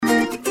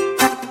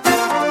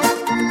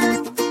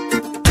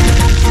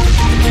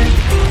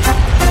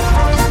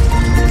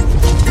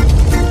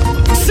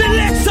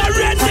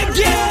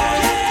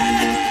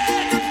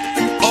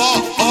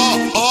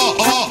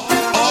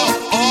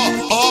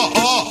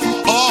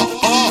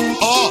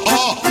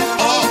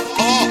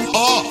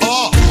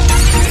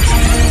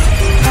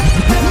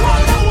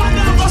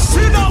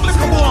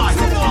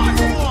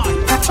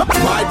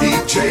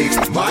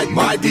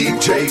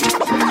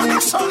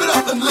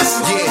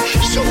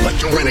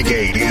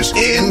is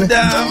in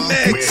the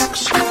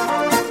mix.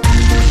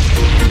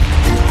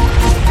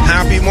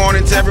 Happy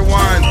morning to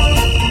everyone.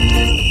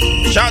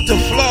 Shout to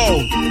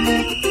Flo.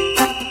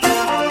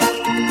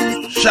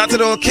 Shout to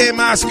the OK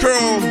Mass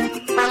crew.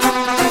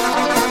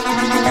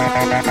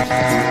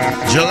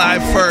 July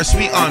 1st,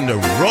 we on the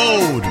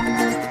road.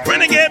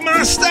 Renegade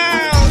my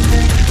style.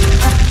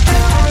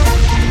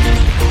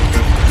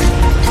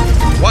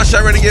 Watch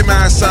that Renegade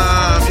Mass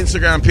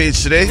Instagram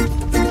page today.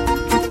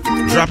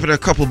 Dropping a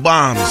couple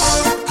bombs,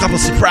 couple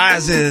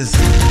surprises.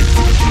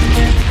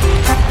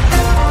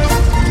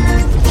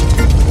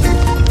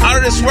 Out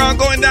of this world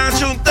going down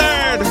June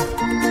 3rd.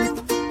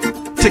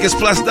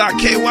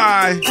 Ticketsplus.ky.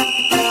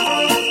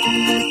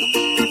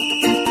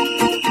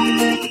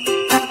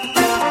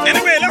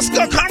 Anyway, let's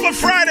go Carnival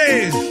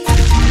Fridays.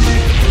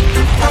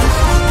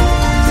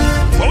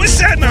 What we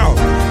said now?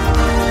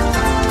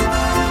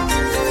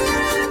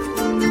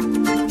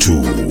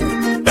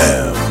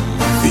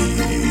 2MV.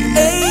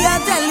 Hey,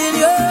 I'm telling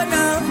you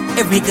now,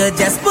 if we could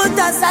just put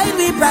aside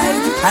we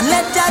pride and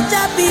let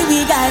Jaja be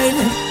we guide,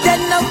 then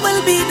love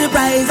will be the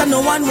prize and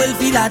no one will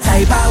feel that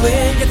type of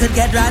way. You could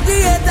get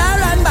radiator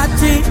and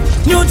battery,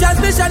 new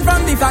transmission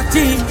from the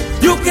factory.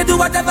 You can do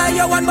whatever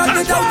you want but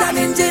without an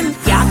engine.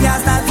 Yeah, can't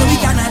start so we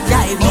cannot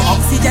drive. No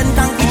oxygen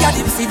tank, we got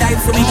dipsy dive.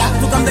 So we got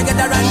to come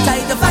together and try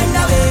to find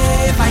a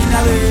way, find a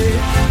way.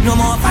 No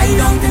more fight,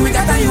 don't think we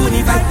got a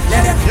unify.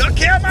 You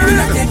care, man? We're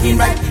not taking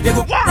right. They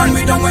go run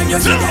me down when you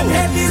see them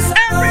heavy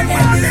song.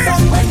 Heavy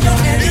song when you're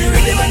heavy.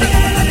 Really when you're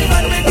heavy,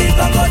 man, we keep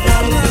on go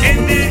down. In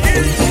the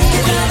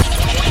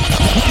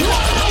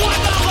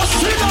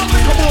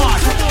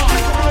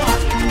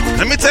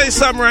Let me tell you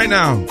something right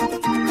now.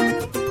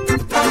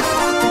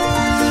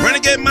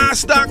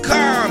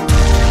 RenegadeMass.com.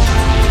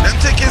 Them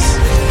tickets,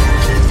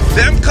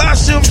 them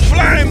costumes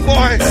flying,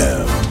 boy.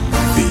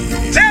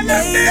 Tell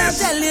them this. I'm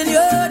telling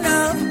you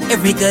now,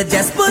 if we could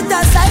just put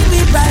aside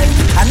we pride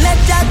and let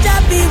Jaja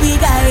be we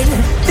guide,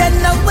 then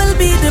love will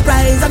be the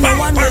prize and no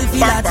one will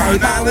feel that type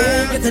of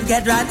way. You could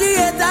get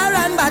radiator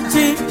and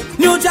battery,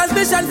 new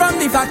transmission from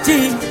the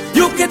factory.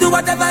 You can do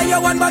whatever you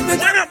want, but we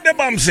Wind up the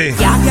bumpsy.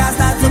 yeah, can't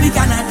start so we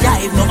cannot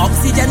drive. No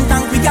oxygen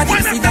tank, we got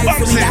Wind dipsy up the dive.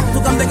 So we bumpsy. have to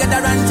come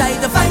together and try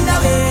to find a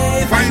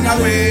way, Find a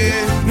way.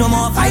 No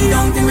more fight,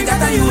 don't think we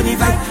got a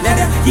unify. Let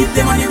them keep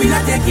the money, we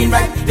not taking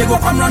right. They go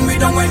come run we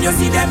down when you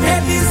see them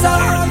heavy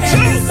song,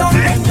 heavy song.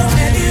 When you're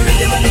heavy,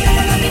 really when you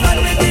come on the man,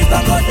 we keep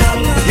on go down.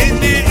 In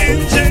the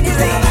engine It's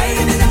like a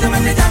ride, it's a jam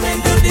and they jam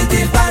into this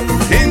deep band.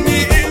 In the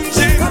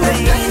engine Come on,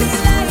 join the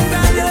line,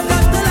 grab your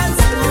bottle and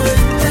spoon.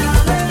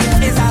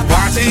 It's a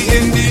party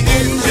in the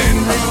engine.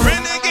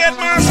 Renegade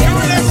Mass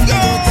crew, let's go.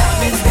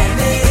 jam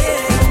steady.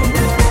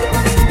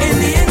 In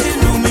the engine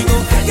room we go.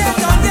 Get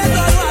on,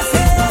 what's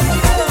it?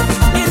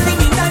 In the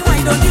meantime, why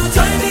don't you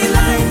join the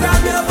line,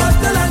 grab your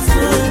bottle and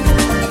spoon,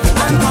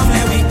 and come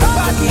here we go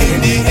party In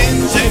the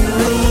engine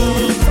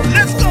room.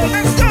 Let's go,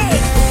 let's go.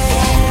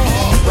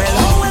 Well,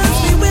 how else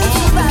we will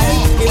survive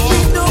if we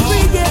don't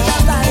create a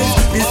vibe?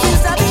 This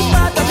is a big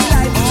part of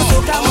life, so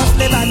come must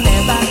live and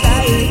never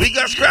die. We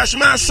got Scratch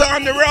Master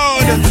on the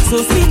road. So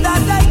sweet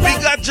that like We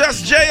that, got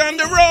Just Jay on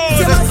the you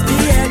road. must be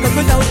here, but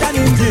without an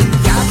engine.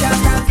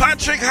 Can't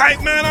Patrick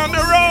Hype Man on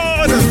the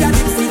road. get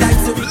it, see that,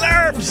 so we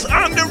Lerbs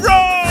on the find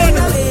road.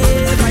 a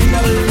way, find a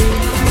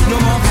way. No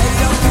more fight,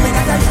 don't we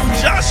got a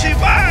unit. Joshy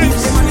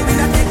Vibes. The money we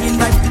not taking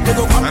right, they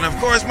go come. And of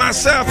course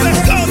myself.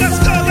 Let's go, let's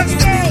go, let's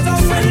go.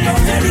 When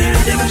you're ready,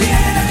 they go the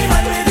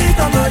man we need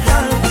to go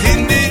down. In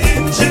the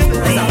engine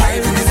There's a room.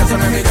 vibe in this session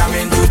and we come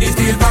into this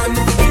steel band.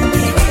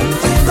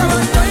 Come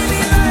on, join the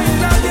line,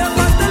 grab your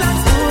bottle and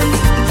spoon.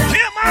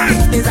 Yeah, man.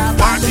 There's a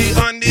Party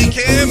on the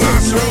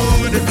K-Mass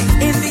Road.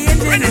 in the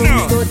engine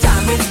room, we go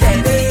jam it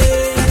steady.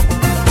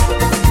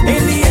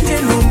 In the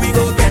engine room, we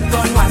go get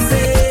gun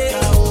wassy.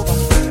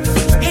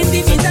 In the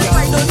meantime,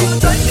 why don't you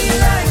join the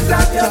line,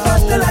 grab your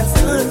bottle and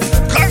spoon.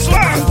 Cause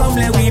what? Come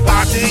let we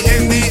Party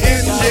in the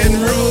engine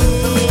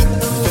room.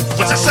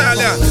 What's a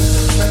salad?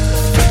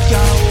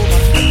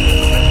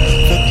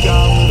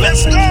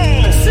 Let's go.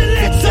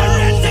 Selecta,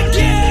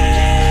 Renegade.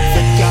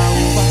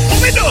 What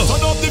we do?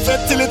 Turn up the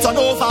fed till it's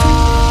over.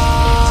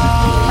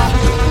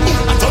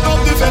 Turn up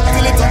the fed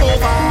till it's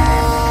over.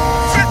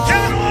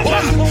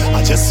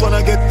 I just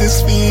wanna get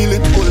this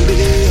feeling all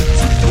day.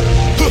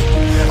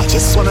 I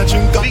just wanna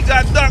drink up. We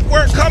got duck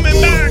work coming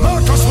back.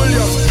 Marcus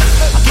Williams.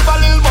 I give a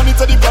little money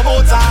to the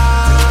promoter.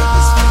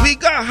 We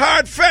got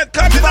Hard Fed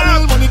coming Give a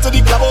little up. money to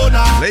the club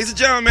owner. Ladies and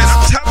gentlemen,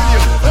 I'm telling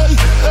you. Hey,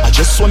 I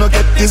just wanna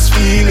get this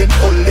feeling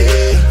all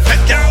day.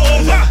 Fed get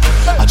over.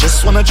 I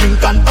just wanna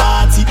drink and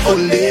party all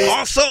day.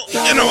 Also,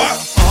 you know what?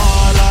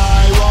 All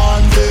I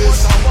want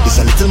is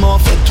a little more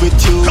fed with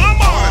you.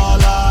 Come on.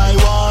 All I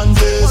want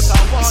is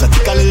a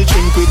take a little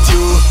drink with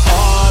you.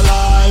 All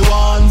I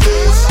want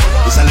is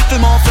a little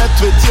more fed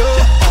with you.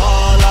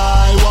 All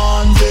I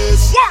want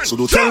is One, so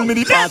don't two, tell me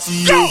the let's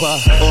party go. over.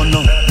 Oh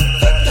no.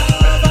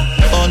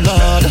 Oh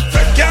Lord.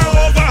 Fed get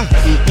over.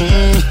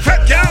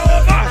 Fed get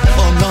over.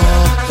 Oh no.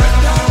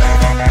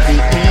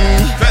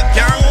 Fed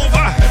get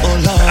over. Oh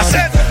Lord. I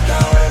said,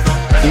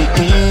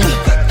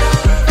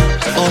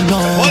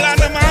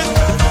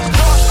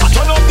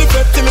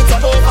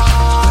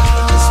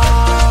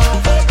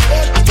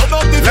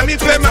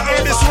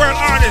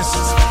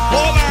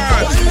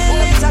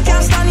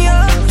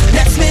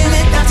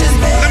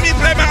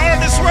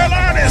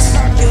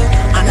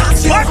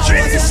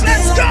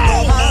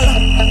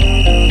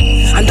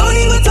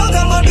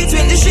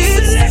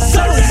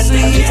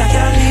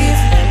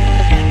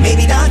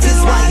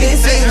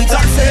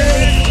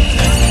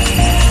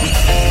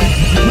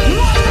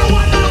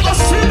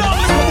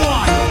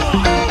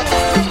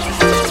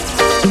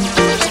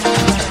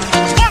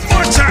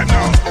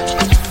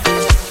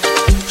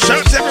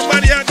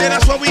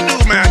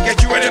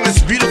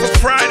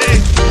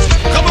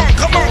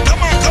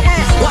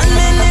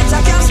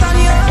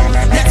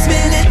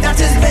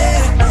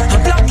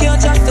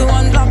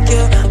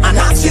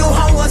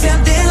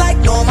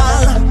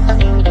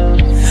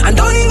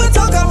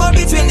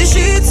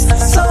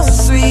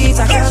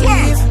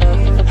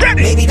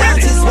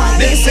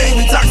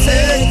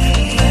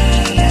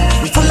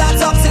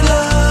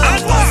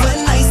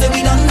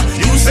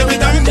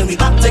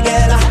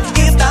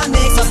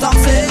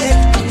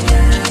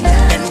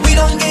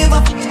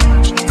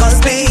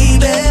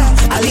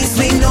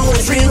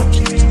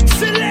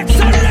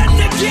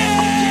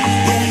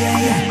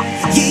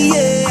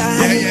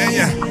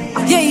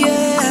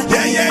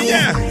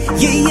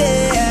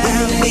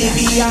 Yeah,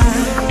 baby, Yeah.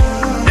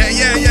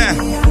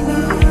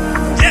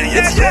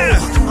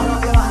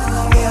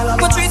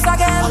 Patrice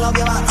again.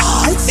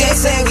 They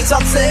say we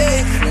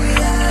toxic.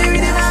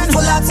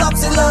 Full of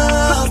toxic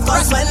love.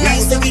 Cause when I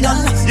say we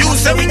done, You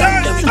say we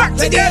done. Back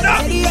together.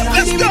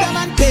 Let's go.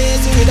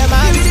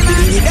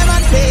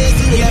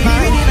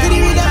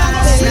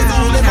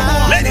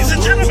 Ladies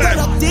and gentlemen,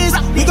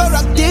 we go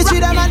rock this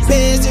with a man,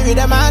 pace with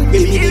a man,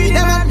 baby, with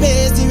a man,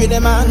 pace with a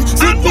man,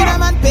 sit with a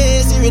man,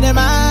 pace with a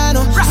man.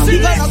 We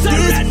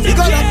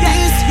go rock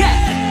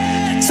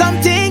this,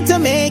 something to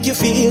make you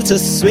feel to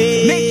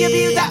sway, make you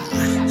feel that,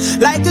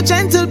 like a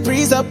gentle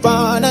breeze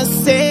upon a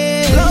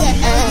sail.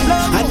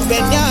 And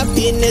when your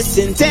happiness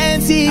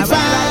intensifies,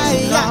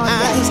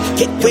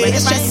 get away the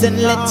stress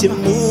and let your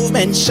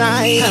movement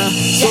shine.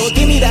 So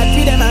give me that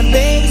rhythm and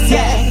bass,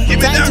 yeah.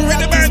 Time to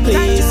rock this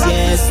place,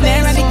 yeah.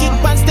 Snare and the kick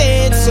on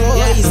stage, so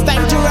it's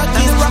time to rock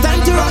it,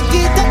 time to rock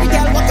it. Every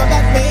girl walk up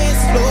that bass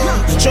floor.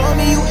 Show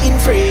me you in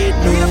afraid,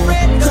 no.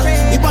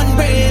 We born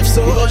brave,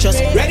 so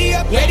just ready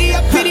up,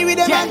 pretty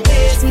rhythm and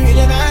bass,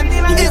 rhythm and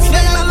it's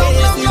been a long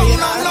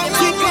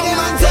kick rhythm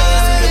and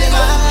bass.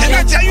 Can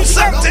I tell you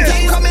something?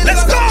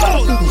 Let's go.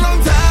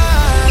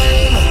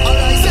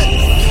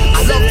 I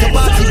love to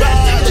party bad.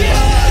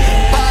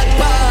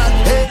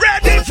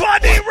 Ready for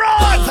the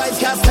run. Vibes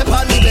can't step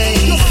on the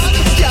bass.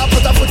 Can't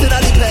put a foot in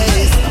the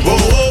place. Whoa,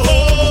 whoa,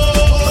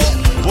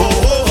 whoa, whoa,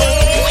 whoa.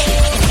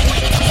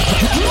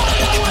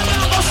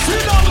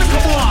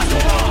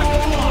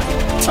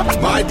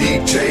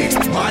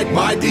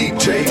 My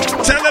DJ.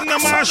 Tell them the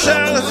Marshall.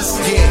 Yeah,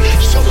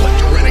 so what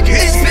the Renegade.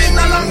 It's been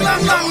a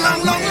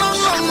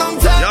long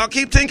time. Y'all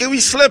keep thinking we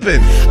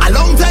slipping. A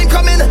long time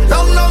coming,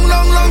 long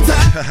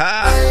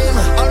time.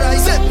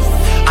 Alright,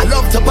 I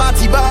love to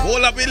party bar.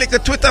 Hold up, we lick the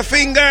Twitter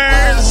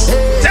fingers.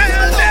 Tell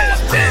them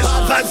this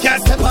podcast.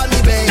 Step on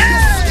the bass.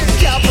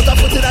 Can't put a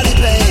foot in the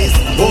place.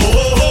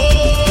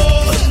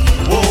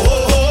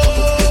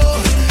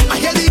 I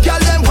hear the girl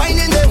them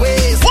whining their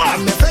ways.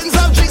 And my friends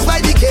have drinks by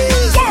the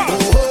case.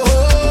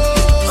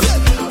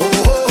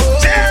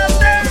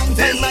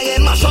 My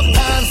head mash up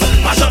dance,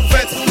 mash up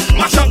fet,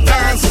 mash up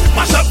dance,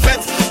 mash up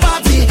fet.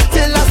 Party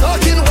till I'm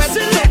talking wet.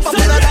 Jump up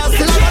in a dance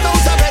till I'm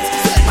out of it.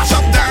 Mash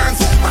up dance,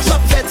 mash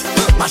up fet,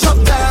 mash up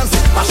dance,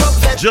 mash up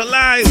fet.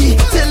 July,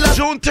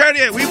 June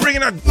 30th, we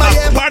bringing a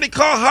party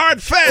called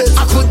Hard Fest.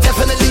 I could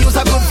definitely use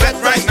a good fet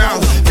right now.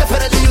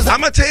 Definitely use a I'm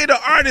gonna tell you the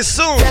artist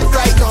soon. fet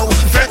right now.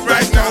 Fet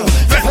right now,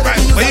 fet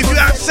right. But if you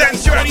have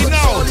sense, you already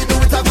know. Surely do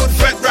it a good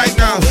Fet right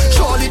now,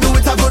 Surely do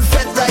it a good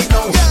fet right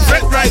now.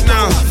 fet right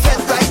now. Fet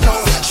right now.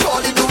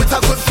 Surely do it a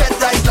good fet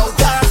right now.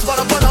 Dance, run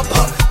up, hand up,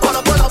 hand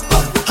up,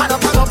 hand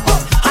up, hand up,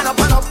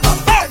 hand up.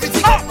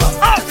 Everything up,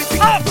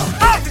 everything up,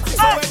 everything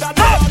up.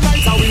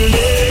 I will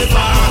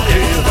never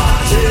ever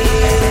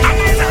change. I'm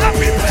on the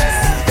happy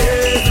place.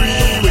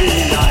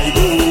 Everywhere I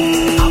go,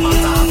 I'm at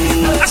happy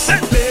place. I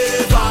said,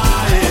 Never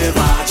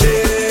ever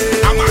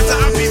change. I'm at the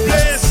happy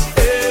place.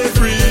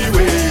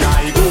 Everywhere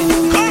I go.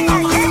 Come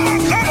on.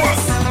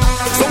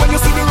 So when you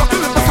see me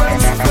rocking with my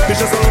friends,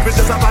 vicious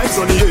and vibes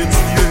on the ends.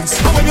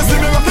 And when you see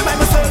me rocking by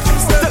myself,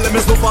 tell them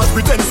it's no false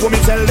pretense, so me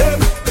tell them.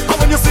 And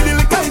when you see the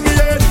liquor in me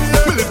head,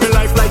 me live my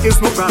life like it's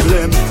no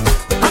problem.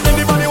 And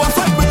anybody want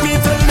fight with me,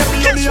 tell them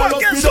me only what,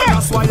 love guess freedom. what?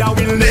 That's why I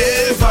will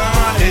never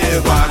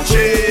ever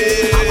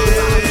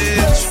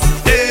change.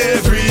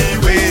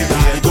 Everywhere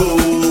I go,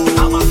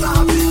 I'm at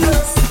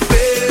happiness.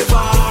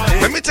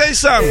 Never Let me tell you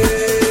something.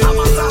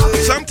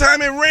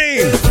 Sometime it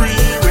rains.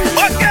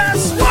 But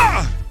guess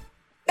what?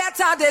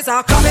 Better days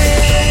are coming.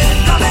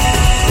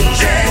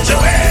 Change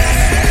your way.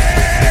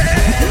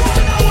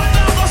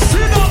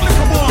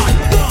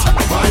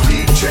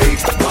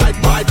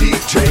 My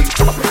DJ.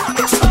 Turn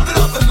it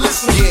up and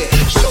listen. Yeah,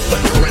 so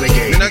what the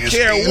Renegade. I don't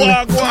care,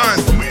 walk one.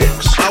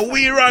 How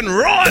we run.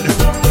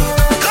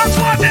 Cause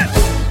what then?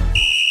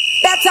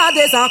 Better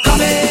days are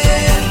coming.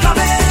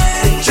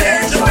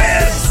 Change your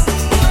ways.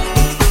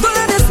 But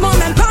at this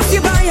moment, pass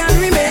you by and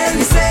remain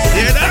the same.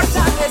 Hear that?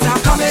 Better days are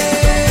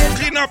coming.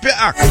 Clean up your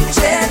act.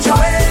 Change your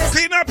ways.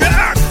 Clean up your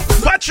act.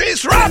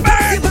 Patrice Robert.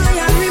 Pass you by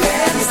and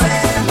remain the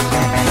same.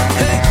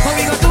 Hey, what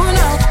we gonna do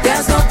now?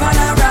 There's no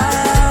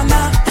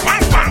panorama.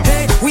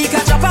 Hey, we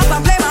can jump up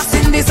and play mass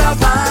in the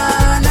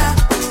savannah.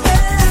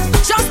 Hey,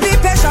 just be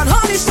patient,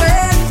 hold it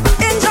straight.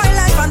 Enjoy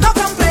life and don't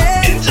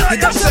complain. Enjoy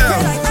You got to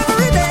yourself. play like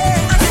every day.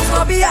 And it's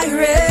gonna be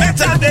irate.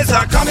 Better days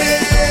are coming.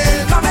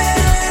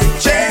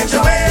 Change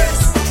your ways.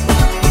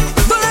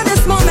 But at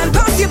this moment,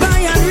 pass you by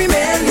and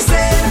remain the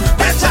same.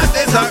 Better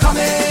days are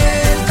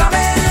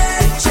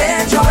Coming,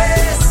 change your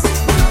ways.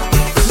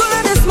 But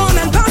at this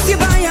moment, pass you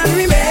by and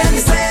remain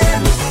the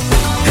same.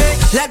 Hey,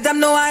 let them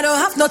know I don't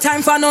have no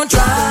time for no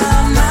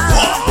drama.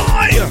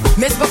 Boy.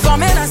 Miss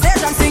performing on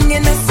stage, I'm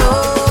singing the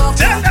song.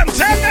 Tell them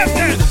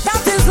then.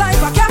 That is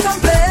life, I can't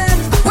complain.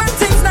 When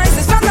things nice,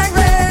 it's felt like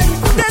rain.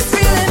 This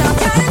feeling I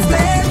can't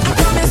explain. I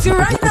promise you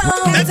right now.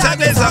 Better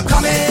days are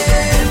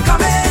coming,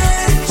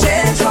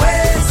 change your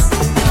ways.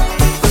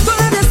 But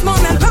at this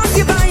moment, pass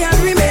you by and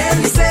remain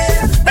the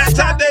same.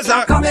 Better days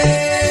are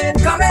Coming,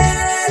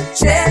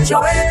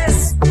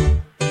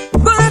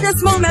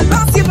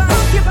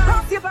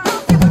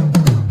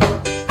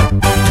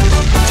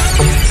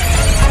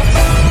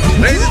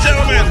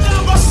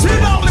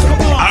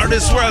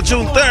 this world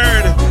June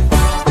 3rd.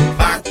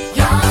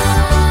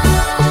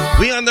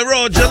 We on the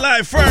road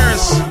July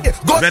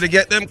 1st. Better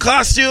get them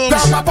costumes.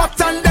 Grab a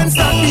pot and then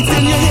start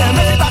beating you here.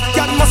 Maybe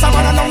backyard must have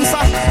an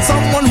announcer.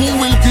 Someone who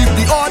will give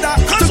the order.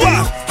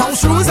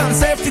 House shoes and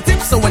safety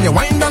tips. So when you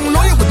wind down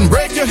low, you wouldn't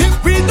break your hip.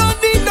 We don't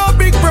need no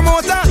big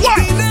promoter.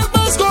 The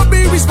neighbors go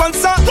be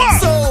responsible.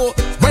 So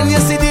when you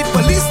see the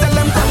police, tell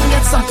them come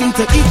get something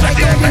to eat. Like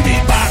them in the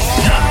back.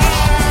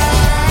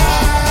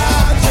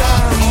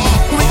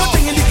 We go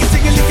tingy-licky.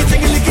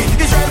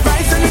 Israel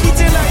vibes and the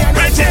detail lion.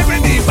 Right here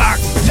in the back.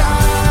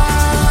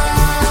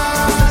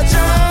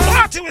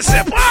 We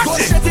say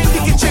party.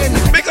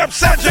 Big up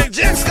Cedric,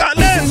 James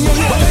Scotland.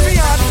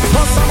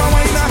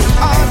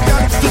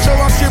 To show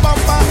off your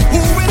bumper. Who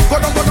will go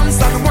down,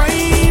 start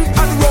wine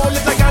and roll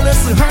it like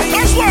Alice Hine.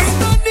 That's what.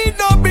 Don't need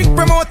no big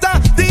promoter.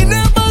 The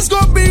neighbors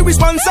go be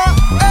responsible.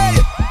 Hey,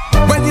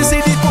 when you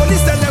see the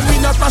police, tell them we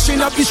not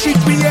flashing up the shit.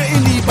 We are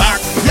in the back.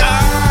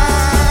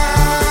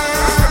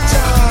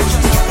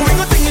 We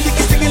go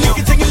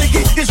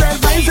tingy-licky. Israel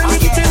vibes and we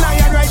get a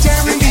lion right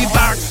here in the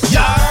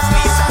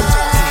back.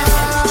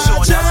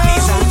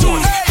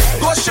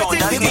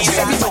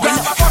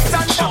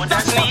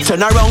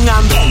 Turn around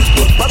and bend.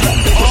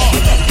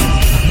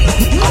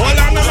 Hold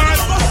on, man.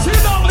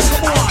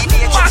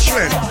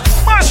 Marshman.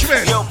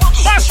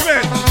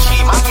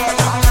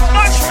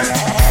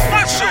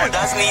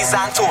 Shoulders, knees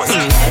and toes.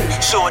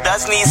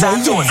 Shoulders, knees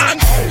and toes.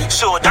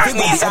 Shoulders,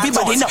 knees and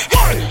toes.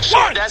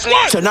 Shoulders,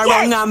 knees. Turn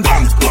around and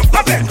bend.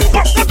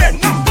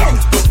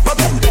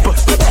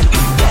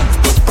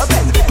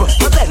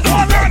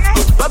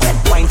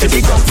 Wine to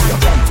the ground.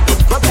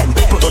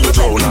 Turn the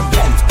drone and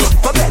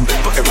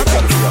bend.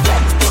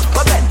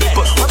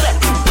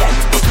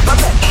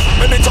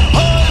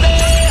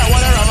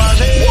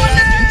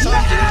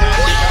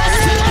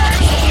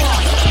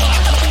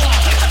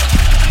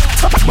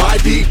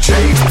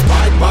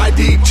 My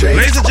DJ.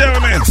 Ladies and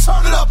gentlemen,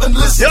 turn it up and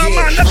listen. yo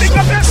man, let me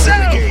go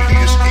yourself.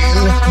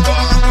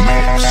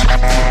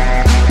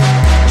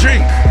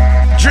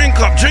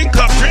 Drink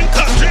up.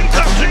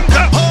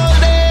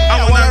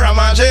 I wanna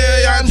ramage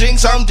and drink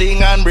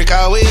something and break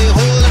away.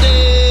 Whole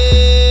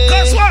day.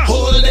 Guess what?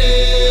 Whole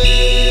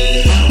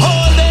day.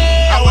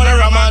 I wanna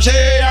ramage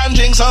and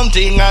drink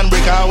something and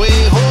break away.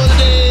 Whole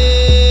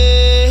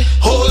day.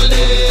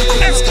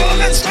 Let's go.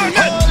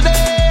 Whole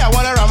day. I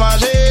wanna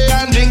ramage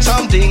and drink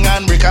something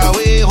and break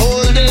away.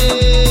 Whole day.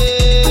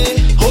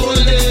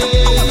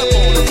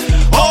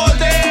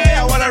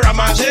 I wanna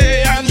ramage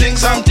and drink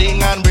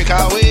something and break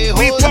away.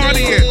 We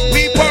partying.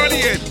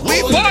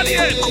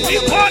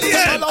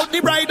 Sell out the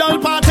bridal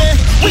party.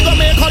 We gon'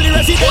 make all the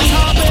residents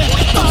happy.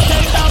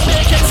 Bartender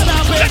make it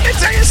snappy. Let me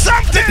tell you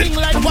something. Sing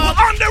like what?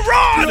 On the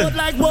road. Road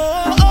like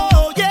whoa,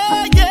 oh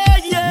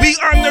yeah. We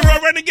on the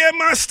road, Renegade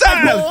my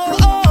style. Whoa,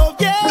 oh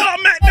yeah.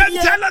 Don't make them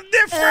tell us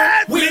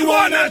different. We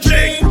wanna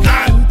drink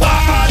and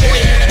party.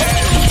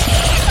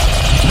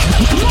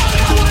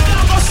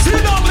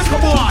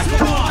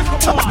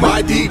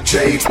 My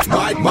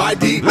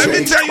DJ. Let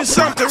me tell you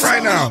something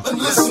right now.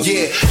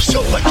 Yeah,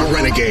 Selecta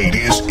Renegade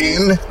is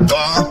in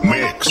the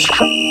mix.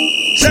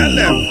 Tell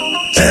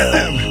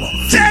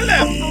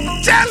them.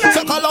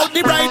 So call out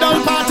the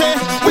bridal party.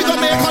 We gon'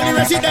 make all the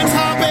residents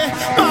happy.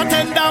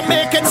 Bartender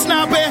make it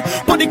snappy.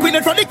 Put the queen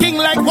in front of the king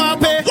like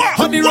Wappy.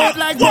 On the road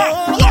like whoa,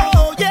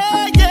 oh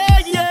yeah.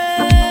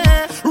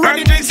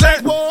 Ready drinks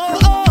like whoa,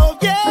 oh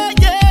yeah.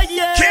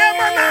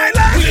 Cayman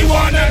Island. We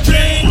wanna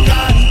drink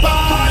and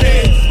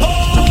party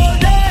all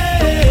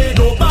day.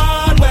 No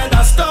bad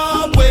weather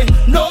stop we,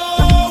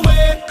 no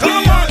way. Come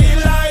We on. are the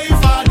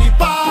life of the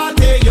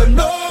party, you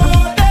know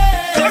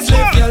that. Come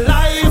Live on. your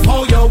life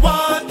how you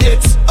want,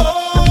 it's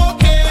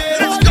okay.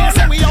 Let's All go day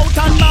so now. we out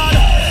and mad.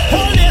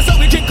 All day so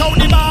we drink out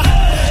the bar.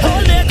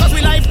 All day cause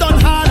we life done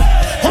hard.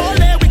 All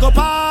day we go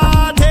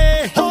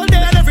party. All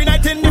day and every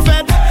night in the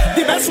fed.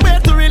 The best way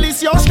to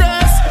release your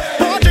stress.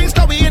 More drinks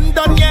cause we ain't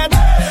done yet.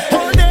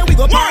 All day we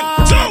go party.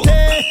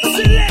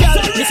 Girl,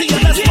 you see your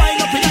best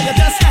wine up in your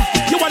desk.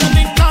 You wanna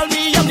think, call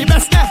me, I'm the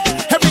best.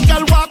 Every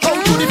girl walk out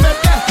to the bed.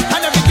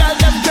 And every girl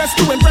them dressed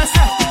to impress.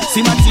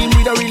 See my team,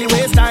 we don't really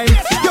waste time.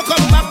 You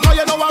come back cause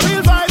you know a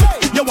real vibe.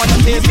 You wanna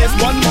taste this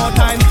one more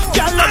time.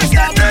 Girl, let me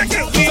stop.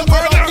 So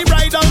call out the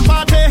bridal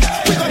party.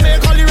 We gon'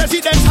 make all the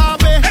residents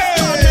happy.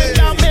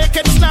 Bartender make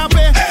it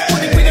snappy. Put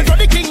the queen in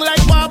front of the king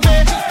like Wappy.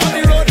 On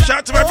the road like Shout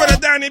out to my brother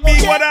Danny B.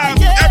 What up?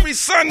 Every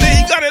Sunday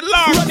he got it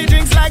locked. run the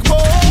drinks like whoa,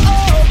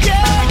 oh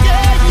yeah.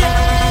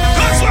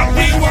 That's what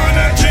we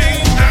wanna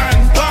drink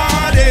and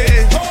party.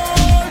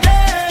 All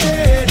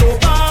day, no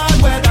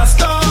bad weather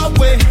stop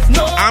we,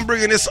 no. I'm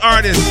bringing this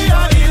artist. We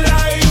are the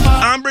life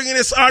of I'm bringing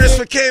this artist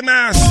for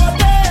K-Mass.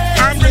 day.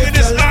 I'm bringing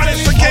this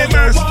artist for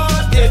K-Mass.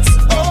 It's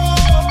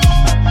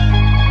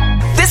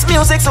This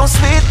music so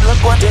sweet, look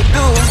what they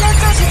do.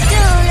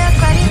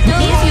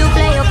 If you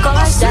play your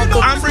cards, that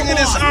goes. I'm bringing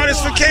this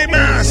artist for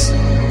K-Mass.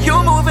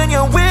 You moving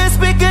your waist,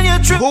 speaking your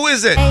truth. Who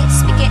is it? Hey,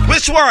 speak it.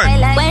 Which one?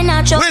 When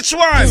I choke, Which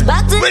one? it's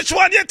back to Which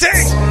one you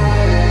think?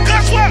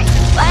 Guess what?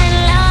 when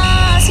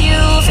last you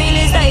feel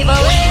this type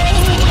of way.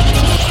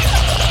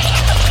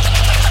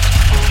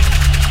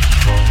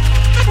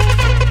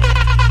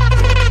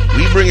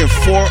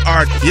 4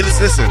 artists.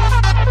 Listen,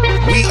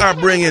 we are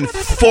bringing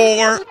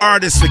 4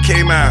 artists to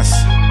K-Mass.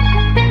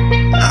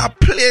 Now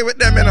play with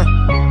them, you know.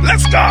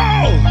 Let's go!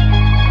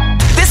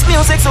 This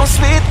music so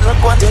sweet,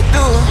 look what it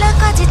do. Look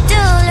what it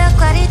do, look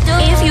what it do.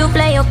 If you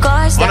play your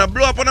cards, Wanna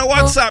blow up on a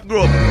WhatsApp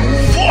group.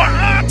 4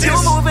 artists. You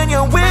moving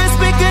your ways,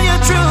 speaking your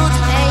truth.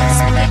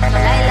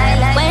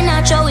 when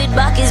I throw it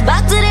back, it's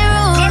back to the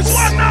roots. That's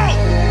what now?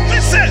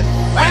 Listen.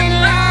 When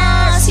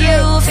last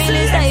you feel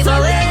this type of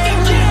way.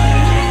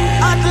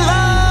 At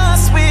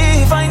last we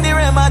find the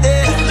remedy.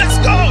 Let's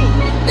go.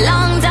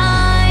 Long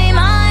time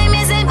I'm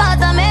missing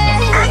part of me.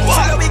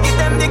 So we give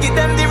them the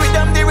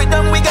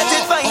rhythm, we get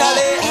it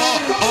finally.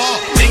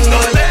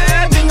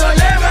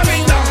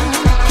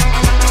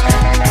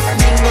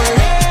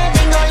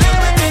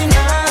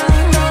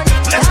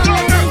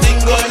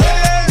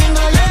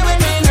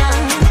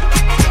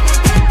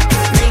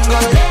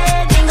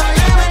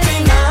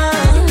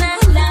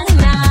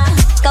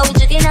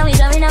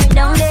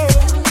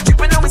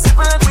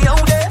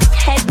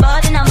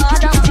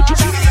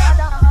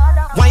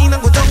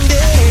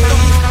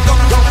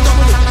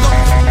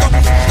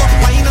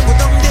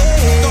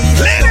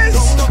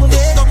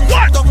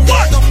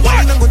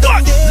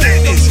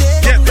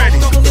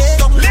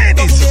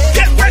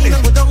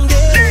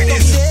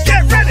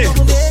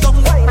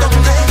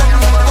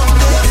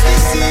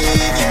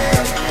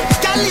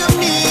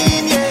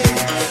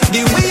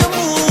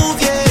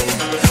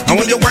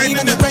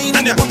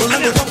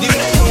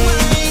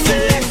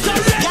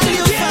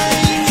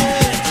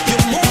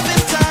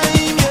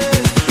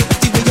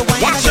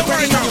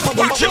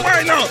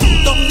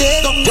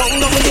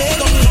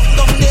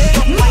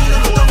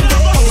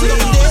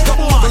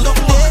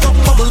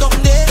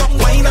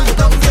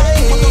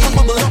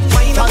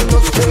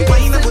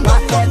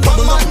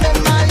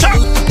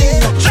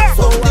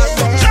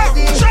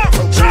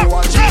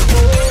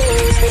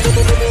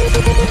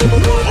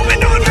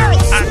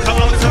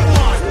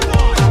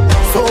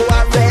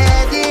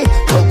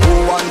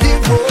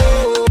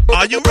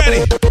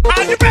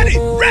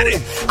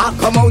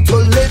 Come out to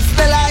live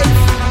the life,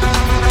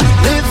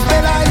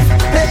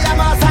 play a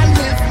mass and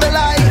live the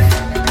life.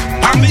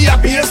 I'm the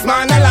happiest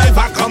man alive.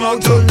 I come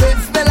out to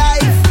live the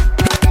life,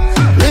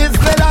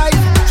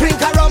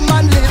 drink a rum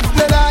and live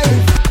the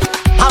life.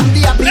 I'm the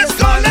happiest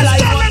man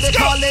alive. What they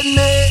calling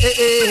me?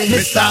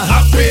 Mr.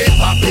 Happy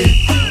Papi,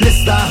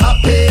 Mr.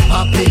 Happy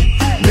Papi,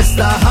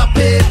 Mr.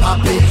 Happy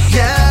Papi.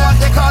 Yeah, what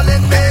they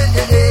calling me?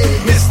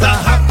 Mr.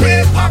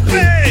 Happy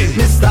Papi,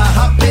 Mr.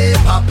 Happy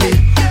Papi.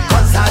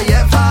 Cause I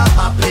ever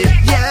happy.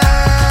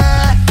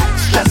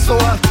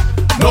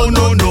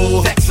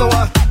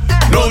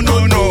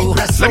 No.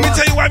 Let me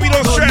tell you why we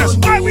don't stress.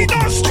 Why we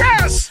don't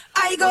stress?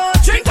 I go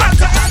drink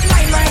vodka and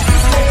mind my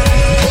business.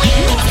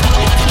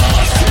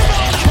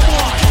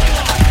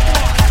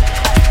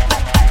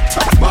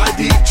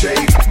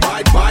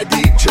 My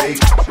DJ.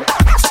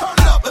 Turn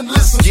up and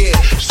listen. Yeah,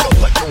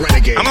 Selecta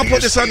Renegade. I'm gonna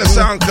put this on the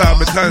SoundCloud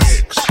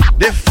because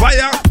the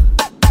fire,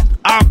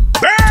 I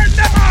burn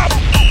them up.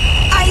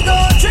 I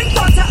go drink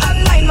water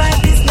and mind my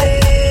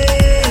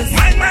business.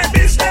 Mind my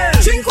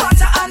business. Drink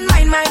water and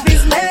mind my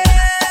business.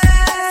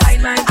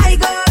 I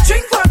go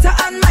drink water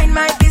and mind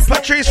my business.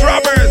 Patrice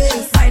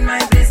Roberts. Mind my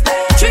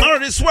business. Drink Out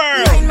of this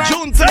world.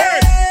 June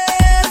 3rd.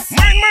 business.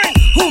 Mind.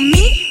 Who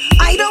me?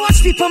 I don't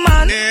watch people,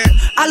 man. Yeah.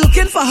 I'm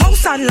looking for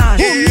house and land.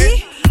 Yeah. Who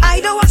me? I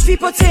don't watch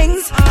people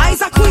things.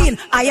 I's a queen.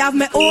 I have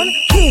my own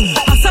king.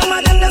 And some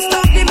of them just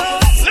talk the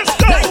most. Let's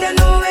go. Like they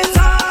know it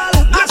all.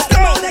 Let's After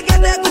go. all they get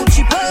their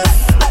Gucci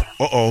purse.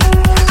 Uh-oh.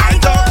 I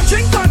go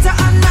drink water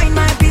and mind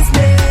my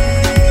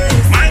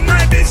business. Mind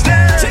my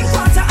business. Drink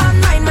water and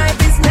mind my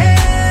business.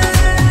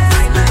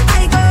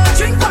 I go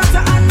drink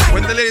water and mind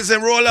When the ladies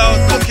them roll out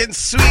looking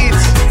sweet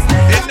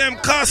in them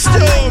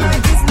costume.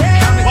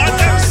 What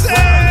them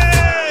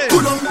say?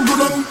 Good on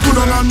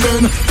and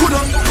men. Good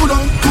on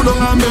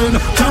and men.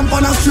 Jump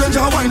on a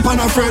stranger, wine on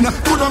a friend.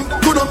 Good on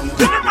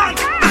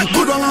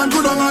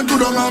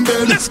and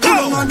men. Let's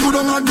go. Good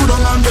on and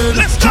men.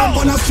 Let's go. Jump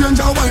on a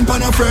stranger, wine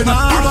on a friend.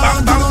 Good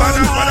on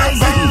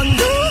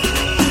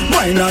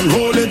wine and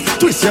roll it.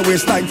 Twist your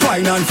waist like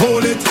twine and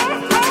fold it.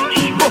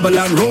 Bubble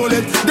and roll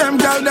it. Them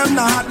girl, them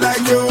not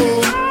like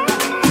you.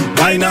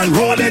 Wine and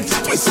roll it.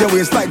 Twist your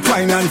waist like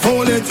twine and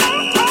fold it.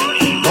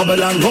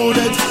 Bubble and roll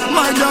it.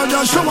 My girl,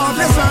 just show off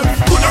yourself.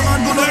 Good on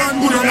and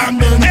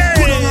men.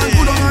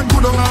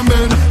 Good on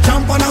men.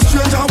 Jump on a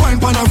stranger,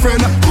 wine on a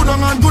friend. Good on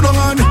men. Good on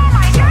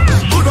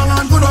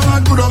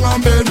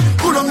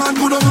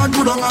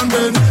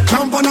men.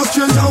 Jump on a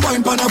stranger,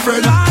 wine on a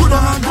friend. Good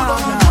on.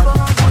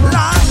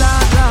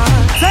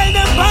 Tell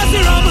them party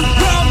rum,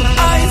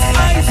 ice.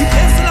 The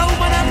place is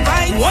open and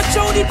bright. Watch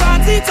how the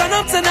party turn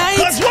up tonight.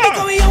 That's what?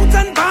 Because we out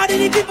and party,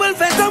 the people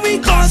fed and we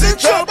causing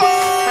trouble.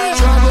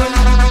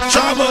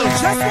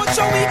 Just watch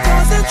how we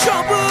causing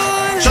trouble.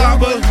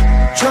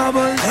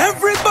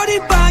 Everybody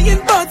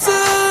buying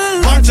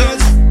bottles.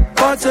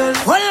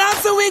 Well,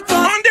 after we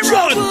got On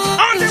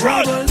the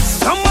road.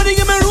 Somebody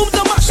give me room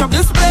to mash up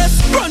this place.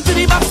 Run to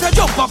the back, so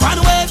jump up and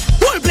wait.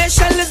 Whole place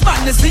shell is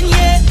madness in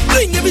here.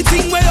 Bring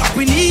everything way up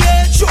in the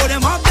air. Show them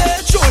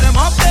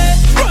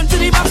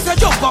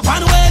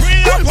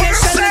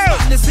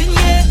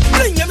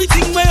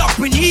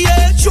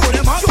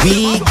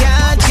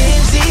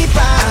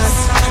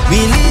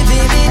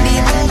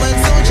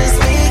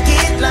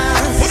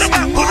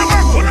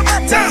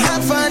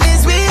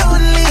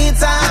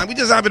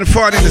having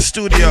fun in the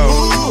studio.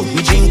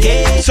 We drink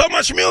it. So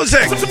much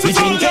music. We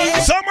drink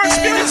it. So much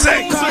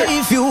music.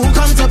 If you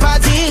come to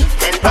party,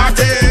 then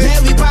Party.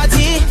 Then we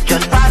party.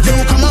 Just party.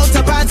 You come out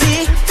to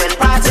party, then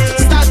party.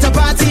 Start to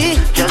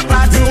party, just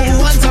party. You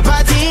want to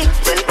party,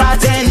 then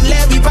party. Then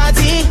let we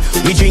party.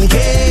 We drink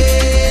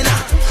it.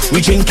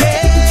 We drink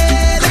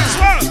it.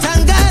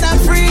 Thank God I'm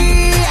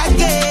free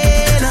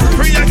again.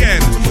 Free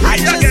again. I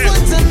just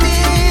want to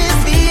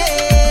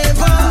misbehave.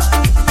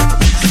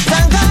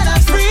 Thank God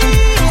I'm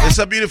free. It's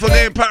a beautiful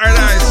day in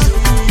paradise.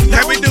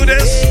 Can we do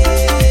this?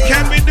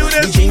 Can we do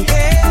this?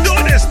 Do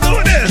this,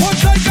 do this.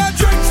 Once I got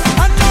drinks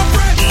and no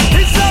bread,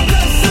 it's a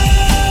blessing.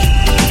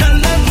 Tell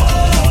them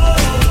all.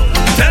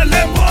 Tell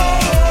them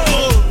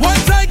all.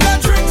 Once I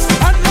got drinks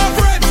and no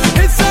bread,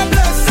 it's a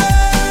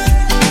blessing.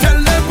 Tell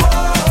them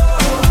all.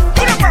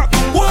 Put them up.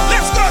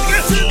 Let's go.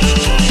 Let's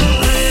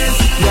Raise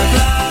your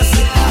glass.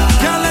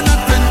 Girl, and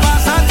nothing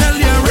pass, I tell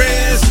you.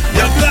 raise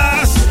your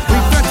glass.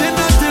 Regretting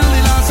until the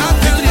last, I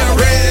tell you.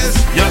 Raise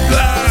your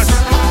glass.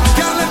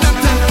 Girl, and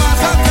nothing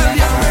pass, I tell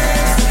you.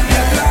 Raise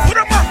your glass. Put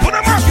them up. Put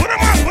them up. Put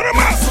them up. Put them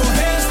up. So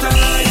here's the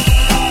life.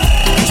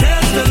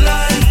 Cheers to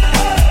life.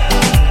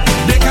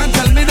 They can't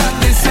tell me that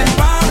this is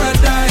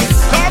paradise.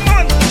 Come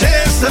on.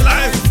 Cheers to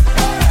life.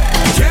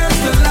 Cheers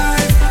to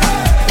life.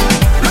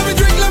 Let me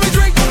drink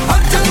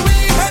until we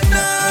head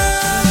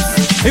down.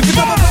 If you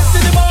come up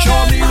in the morning, show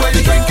me where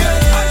you drink it.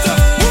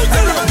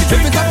 Everybody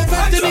drink it. If it's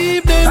up in the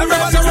evening,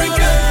 everybody drink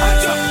it.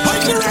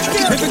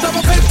 If it's up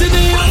in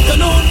the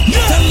afternoon,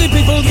 tell the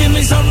people give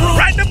me some room.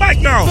 Ride the bike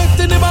now.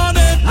 In the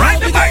morning,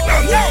 Ride the bike now.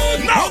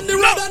 No, on the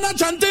no, road no. and I'm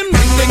chanting.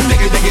 Ding ding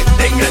ding ding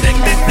ding ding ding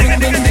ding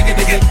ding ding ding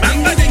ding bang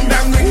ding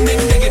bang ding ding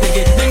ding ding ding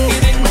ding ding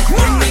ding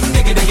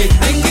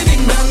ding ding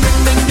ding bang ding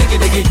ding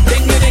ding ding ding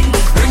ding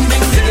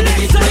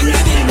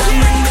ding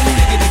ding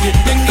ding ding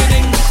ding ding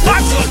ding.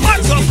 What's up?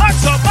 What's up?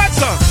 What's up?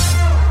 What's up?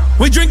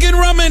 We drinking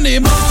rum in the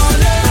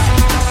morning.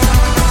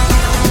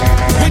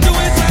 We do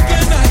it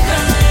again at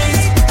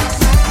night.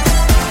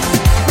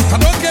 I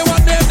don't care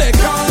what they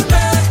call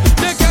me.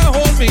 They can't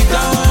hold me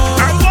down.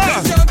 I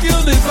was. They can't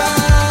kill the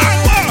vibe. I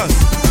was.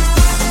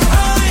 I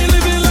ain't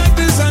living like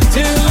this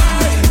until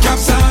I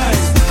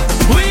capsize.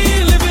 We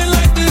ain't living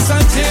like this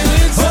until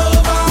it's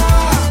over.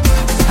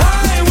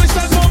 I wish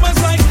that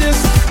moments like this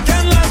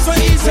can last for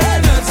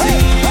eternity.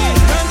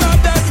 Thank God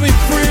that we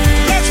free.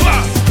 That's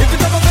what. If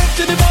it's up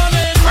in the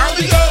morning, How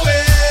we going?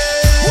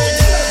 if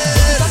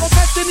it's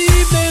up in the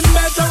evening,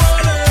 better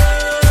run it.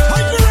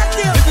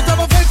 If it's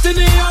up in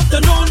the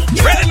afternoon,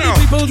 Ready now.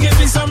 people give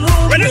me some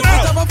room. Ready If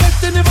now. it's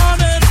up in the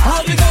morning, how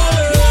we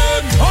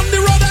going? On the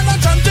road and I'm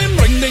chanting,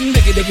 ring ding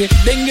diggy diggy,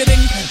 ding a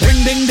ding, ring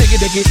ding diggy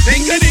diggy,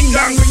 Ding a ding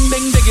dong. ring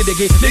ding diggy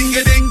diggy, Ding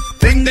a ding.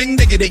 Ding ding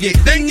diggy diggy.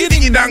 Ding a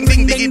ding dong.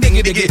 Ding diggy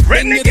diggy diggy.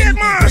 Renegade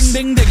Mars.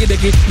 Ding diggy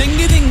diggy, ding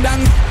a ding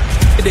dang,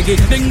 diggy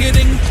ding a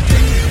ding.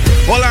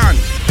 Hold on.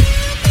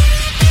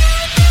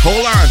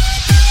 Hold on.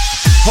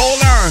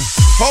 Hold on.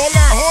 Hold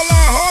on. Hold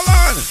on. Hold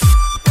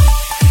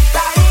on.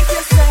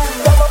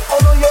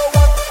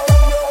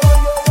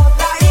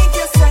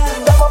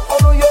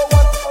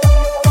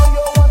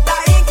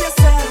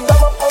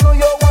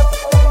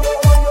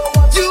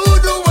 You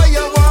do what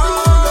you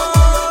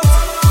want.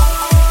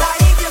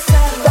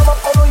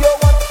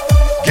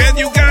 Get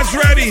you guys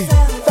ready.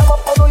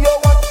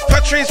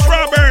 Patrice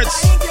Roberts.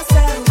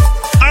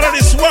 Out of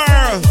this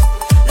world.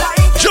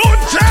 June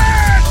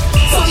 10th.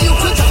 So you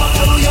could jump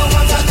up on your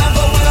want and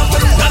never wanna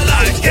put it. I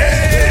like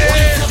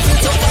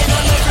it.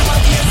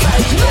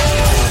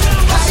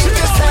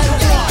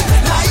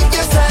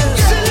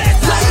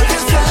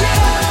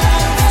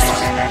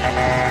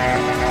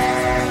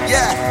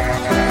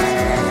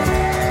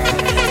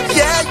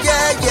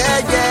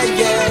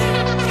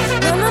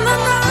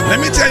 Let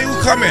me tell you who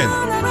coming.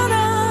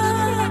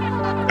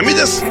 Let me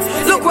just.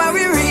 Look where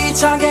we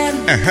reach again.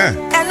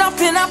 End up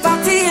in a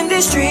party in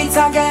the streets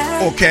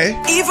again. Okay.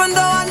 Even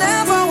though I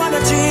never wanna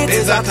cheat.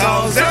 There's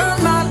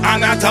 1,000 man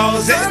and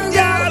 1,000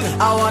 girl.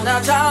 I wanna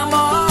jam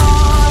on.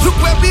 Look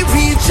where we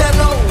reach, you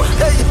know.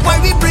 Why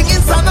we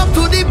bringing sun up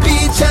to the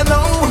beach, you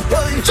know.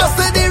 Just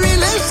say the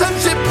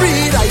relationship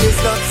breed. I is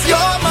not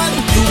your man,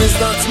 you is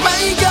not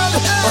my girl.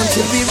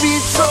 Until we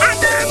reach so.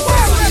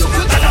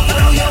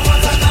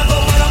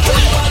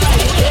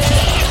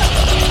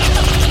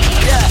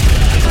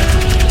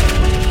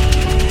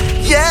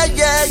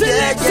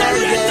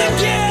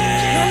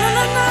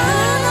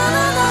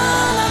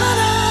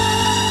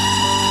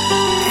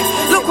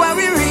 Look where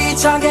we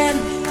reach again.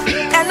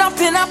 End up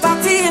in a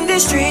party in the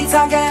streets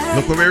again.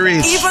 Look where we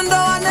reach. Even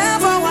though I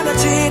never wanna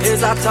cheat.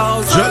 It's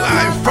 1,000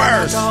 July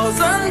 1st.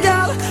 1,000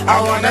 girl. I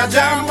wanna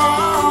jam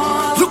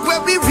on. Look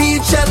where we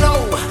reach, you know.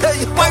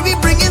 Why we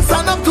bringing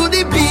sun up to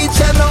the beach,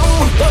 you know.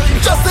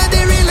 Just say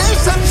the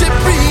relationship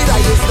breed. I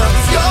is not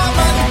your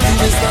man, you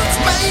is not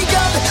my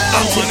girl.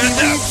 I wanna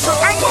jam.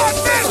 I want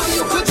this. So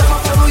you could jump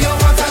up on your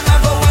want and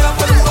never wanna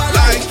put it on.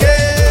 Like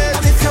it.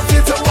 And if you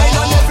feel to wine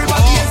on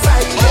everybody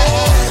inside,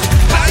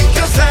 Like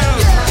yourself.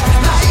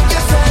 like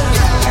yourself,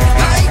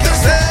 Like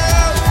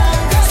yourself.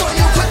 so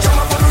you could jump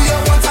up on your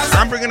want and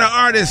I'm bringing an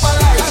artist.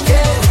 like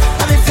it.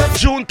 And if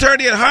June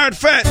 30th, Hard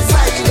Fest.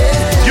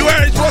 You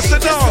already supposed to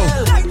know.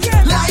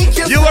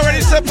 You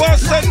already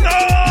supposed to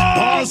know.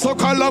 All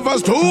soca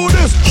lovers do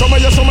this. Show me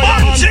your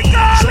hand.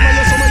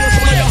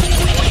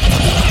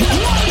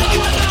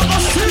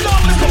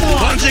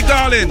 Bungie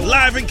Garland,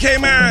 live in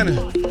Cayman.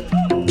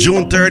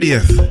 June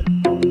 30th.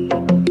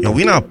 Yo,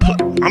 I'm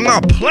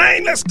not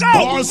playing. Let's go.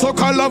 All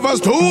soca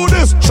lovers do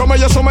this. Show me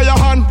your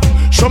hand.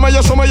 Show me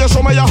your hand.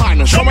 Show me your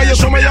hand. Show me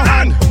your hand. Show me your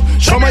hand.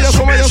 Show me your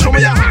hand. Show me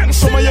your hand.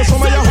 Show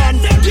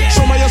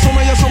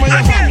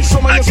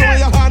me your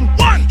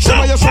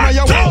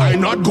hand.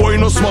 I'm not going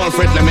no small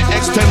Fred. Let me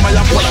extend my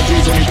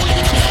apologies.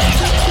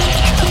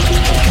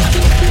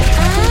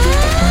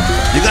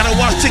 You gotta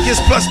watch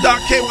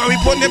ticketsplus.k when we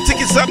putting them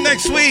tickets up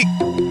next week.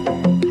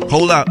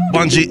 Hold up,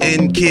 Bungie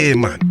in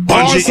Cayman.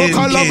 Bungie in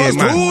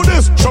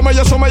Cayman. Show me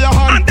your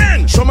hand. And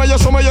then show me your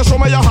hand. Show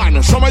me your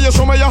hand.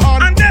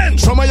 and then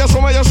Show me your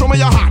hand. Show me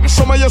your hand.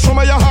 Show me your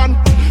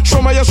hand. Show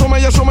me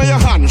your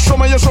hand. Show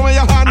me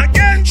your hand.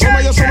 Again.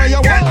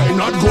 I'm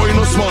not going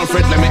no small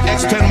Fred. Let me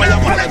extend my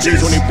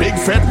apologies. Only big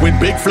Fred with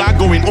big flag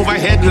going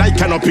overhead like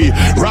canopy.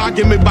 Rag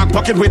in my back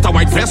pocket with a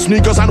white vest,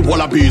 sneakers and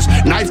wallabies.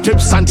 Knife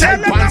tips and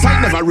tight pants.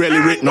 I never really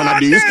read none of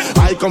these.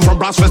 I come from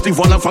brass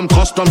festival and from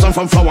customs and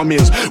from flour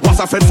mills. Was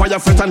a fed fire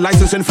fet and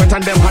licensing fet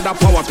and them had a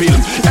power pill.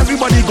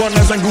 Everybody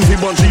gunners and goofy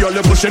Bungie,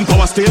 you're pushing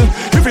power still.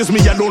 If it's me,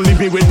 you don't leave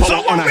me with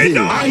power on a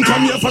hill. I ain't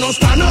come here for no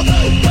stand up.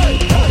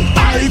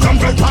 I come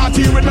to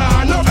party with my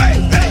hand up.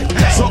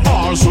 So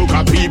all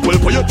soca people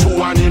put your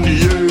 2-1 in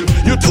the air.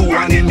 You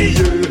 2-1 in the air.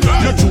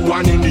 You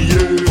 2-1 in the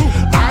air.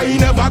 I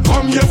never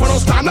come here for no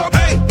stand up. I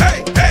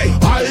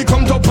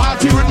come to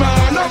party with my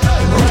hand up.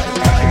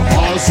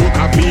 All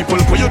soca people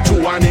put your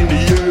 2-1 in the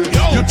air.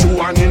 You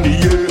 2-1 in the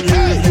air.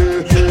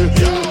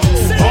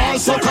 All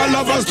soca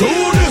lovers do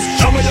this.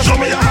 Show me your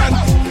hand.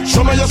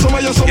 Show me your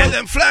hand. Get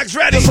them flags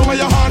ready. Show me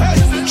your hand.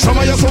 Show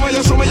me your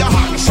hand.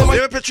 Show me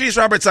Give it Patrice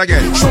Roberts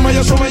again. Show me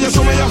your hand.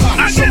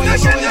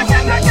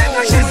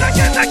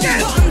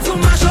 Again. One to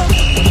mash up,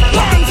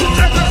 one to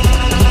tear up,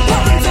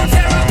 one to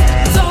tear up.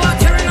 So I'm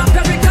tearing up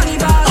every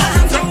carnival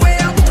and throw way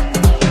up.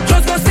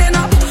 Just go stand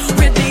up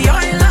with the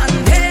oil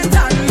and paint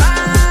and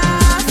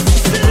mask.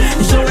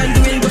 Show and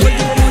doing good, but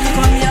you want to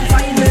come here and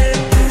find me.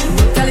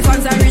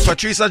 Telephones are rich.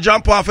 Patrice,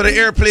 jump off of the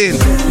airplane.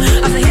 As I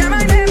hear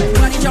my name,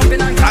 everybody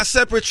jumping and I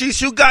said,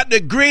 Patrice, you got the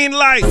green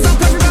light.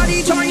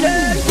 everybody join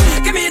in.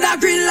 Give me that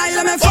green light,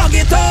 let me fuck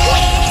it up.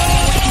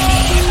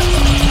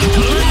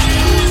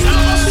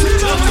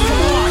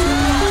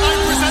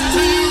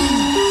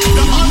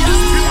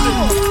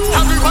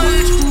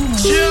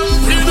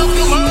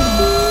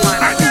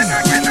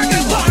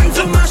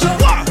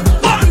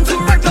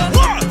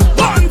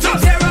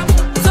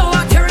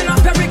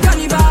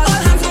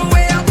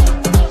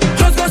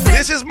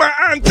 This is my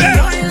anthem.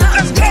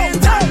 Let's go.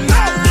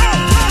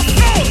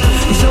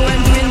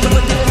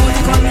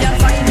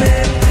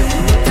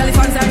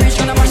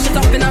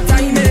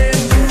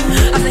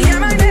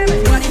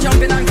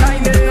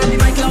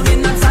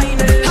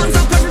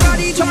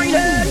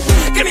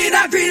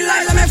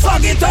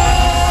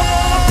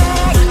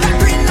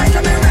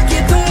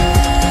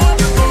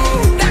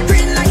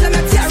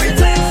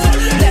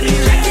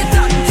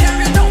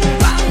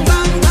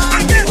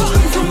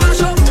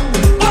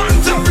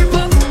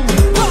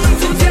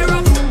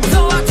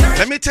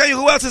 Tell you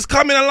who else is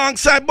coming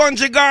alongside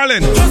Bungie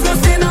Garland. Yes,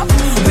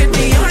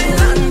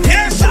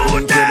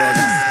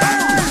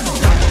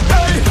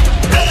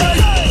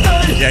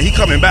 yeah, he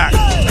coming back.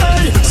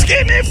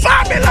 Skinny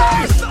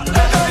Fabulous.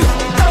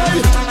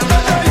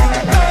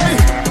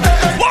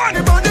 One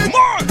more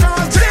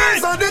time.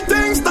 These are the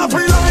things that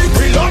we like.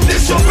 We love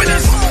this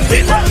shoppiness.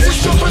 We love this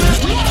shoppiness.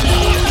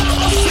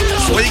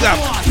 What you got?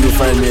 You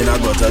find me in a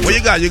gutter. What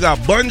you got? You got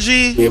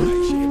Bungie.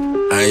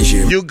 I ain't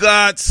shame. You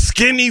got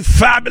Skinny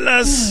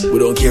Fabulous. We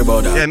don't care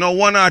about that. Yeah, no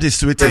one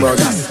artist we take. About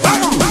that.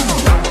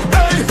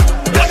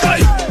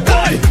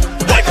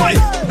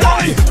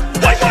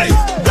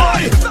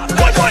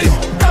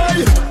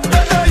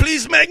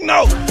 Please make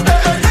note.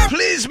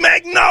 Please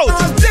make note.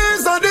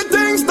 These are the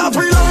things that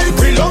we like.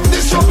 We love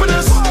this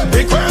shoppiness.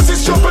 The crazy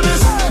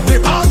shoppiness. The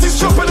artist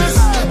shoppiness.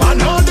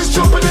 And all this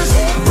shoppiness.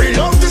 We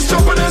love this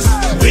shoppiness.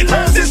 The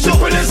crazy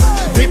shoppiness.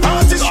 The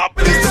artist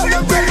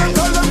shoppiness.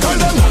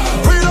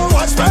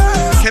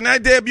 Can I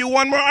debut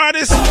one more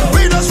artist?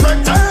 We just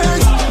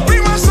rectangle. We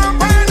must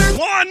surprise it.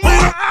 One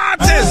more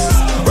artist.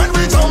 When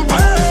we jump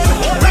in.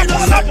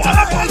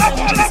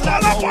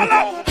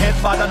 Head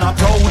bad and a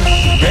crowd.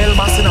 Girl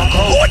mass in a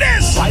crowd. Who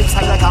this? Right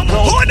side like a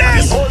crowd. Who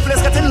this? The whole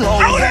place getting low.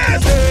 Who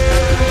this?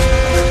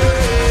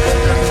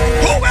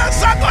 Who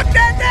else I got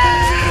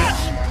there?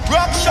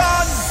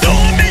 Rockshot. Do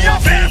me a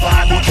favor.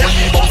 Tell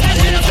me about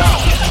behavior.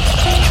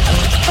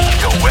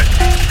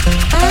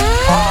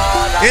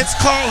 It's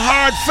called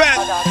Hard Fest.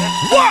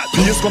 What?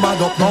 Please come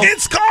and up now.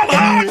 It's called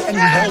Hard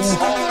Fest.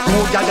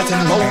 Road guy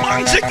getting low.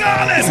 Bungie In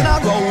Garland. a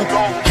road.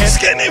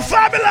 Skinny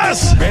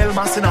Fabulous. Girl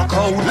mass in a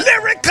crowd.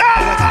 Lyrical.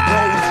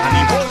 And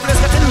the whole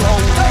place getting low.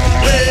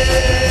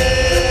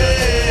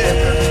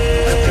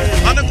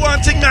 I'm gonna go and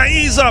take my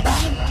ease up.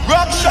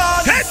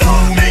 Rockshot. Head on.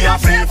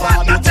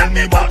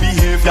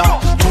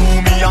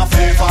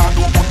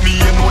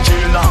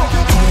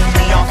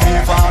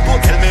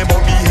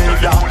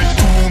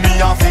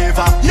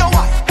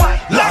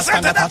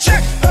 get a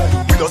check.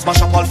 We just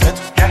mash up all fit.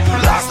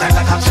 Last night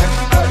I got check.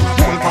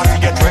 Whole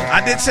party get wrecked.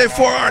 I did say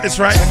 4 artists,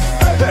 right?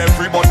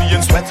 Everybody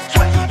in sweat.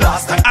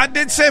 Last time I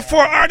did say 4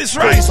 artists,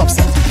 right?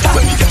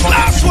 When we get on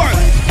Last one.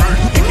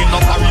 picking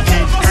up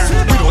barricades.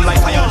 We don't like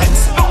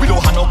violence. We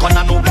don't have no gun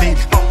and no blade.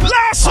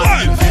 Last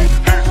one.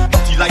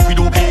 Dirty like we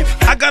don't pay.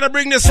 I gotta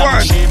bring this one.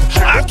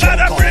 I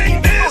gotta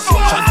bring this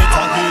one.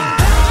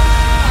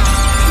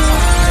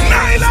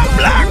 Nyla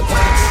Black.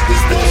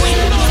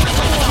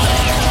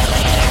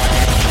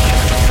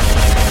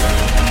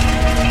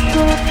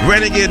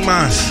 Renegade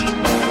Mass.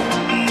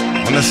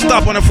 Wanna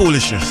stop on the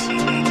foolishness.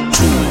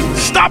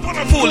 Stop on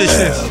the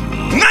foolishness.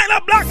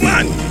 Nyla Black,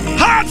 man.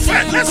 Hard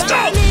fret. Let's go.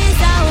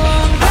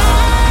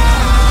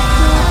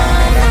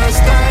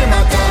 First time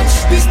I touch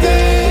the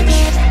stage,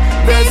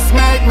 this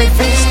make me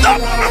feel.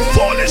 Stop on the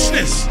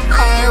foolishness.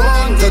 I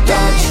want to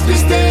touch the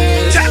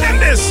stage. Tell him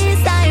this.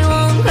 I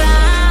won't cry.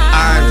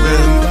 I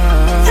will.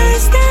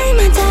 First time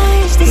I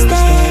touch the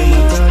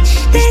stage,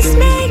 this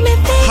make me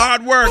feel.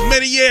 Hard work,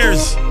 many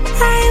years.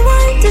 I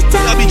want to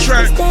touch I'll be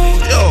trying. the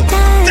stage. Yo,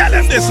 tell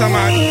him this,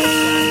 man.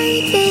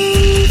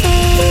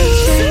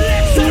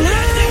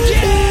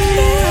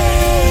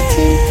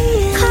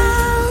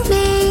 Call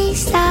me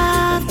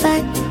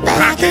stubborn, but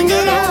I can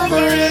get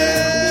over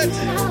it.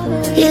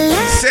 You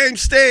left Same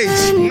stage.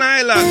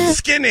 Nyla,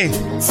 skinny.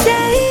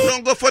 say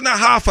Don't go for the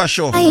half a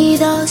show.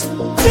 those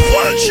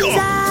things sure.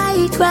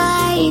 I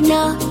cry.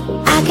 No,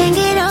 I can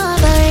get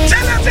over it.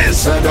 Tell him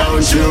this. So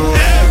don't you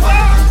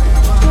ever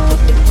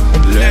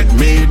let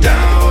me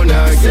down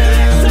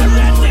again.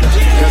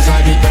 Cause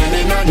I'm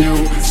depending on you,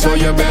 so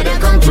you better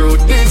come through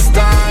this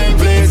time.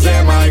 Please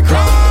hear my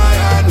cry,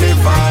 and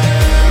if I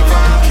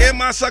ever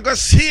K-Mass, I got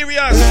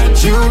serious.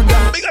 let you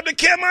down, Big up the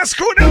K-Mass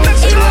crew, then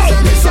let's it was a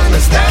go.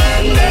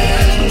 misunderstanding.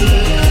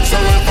 So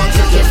if I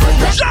took it for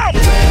granted, Jump,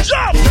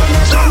 jump,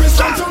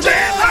 jump, jump.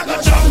 Damn, I go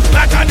jump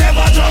like I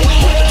never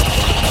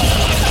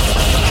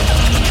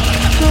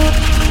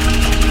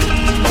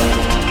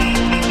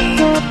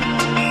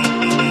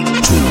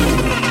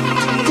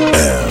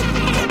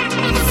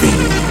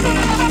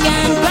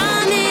Can't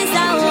promise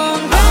I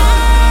won't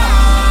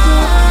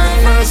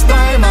cry. first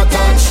time I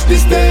touch the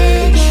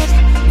stage,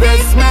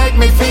 this make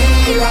me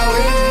feel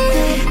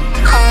away.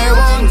 I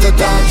want to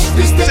touch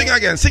the stage. Sing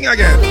again, sing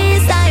again.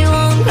 Promise I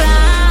won't cry.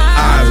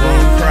 I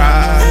won't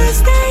cry.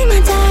 First time I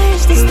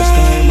touch the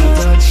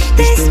stage,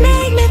 this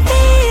make me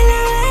feel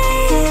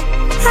away.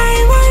 I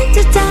want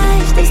to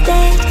touch the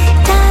stage,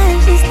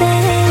 touch the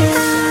stage.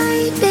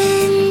 I've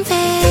been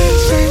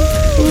patient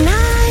and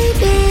I've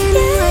been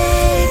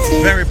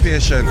waiting. Very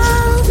patient.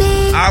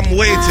 I'm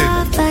waiting,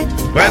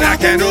 but I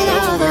can't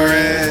over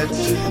it.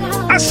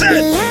 I You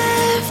said,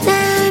 left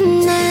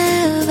and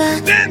never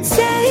then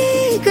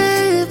say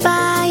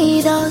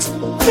goodbye. Those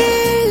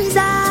tears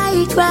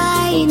I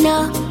cry,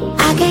 no,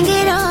 I can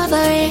get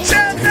over it.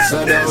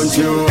 So don't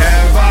you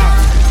ever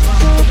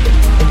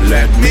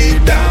let me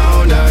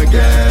down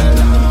again.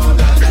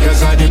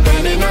 Because I'm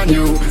depending on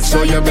you,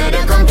 so you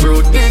better come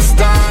through this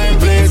time.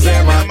 Please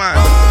hear my man.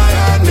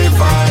 cry, and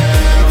if I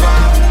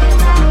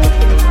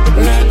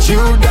ever let you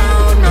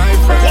down, my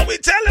friend, what we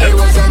tell it him?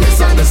 was a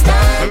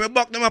misunderstanding. When we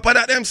buck them up at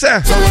that, them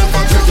say, So if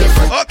I took it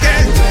for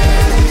okay.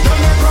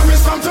 don't I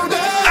promise from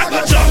today, I go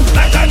jump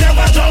like I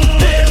never jump,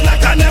 dance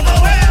like I never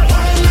will.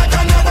 wine like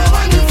I never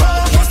went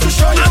before, just to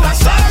show you I'm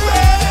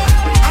sorry.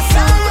 I'm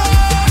sorry,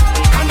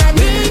 and I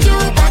need you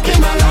back in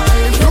my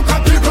life. Look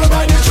at people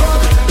by the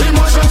truck,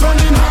 emotions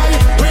running high.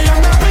 We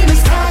hang up in the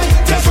sky,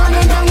 just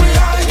running down we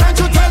high. Can't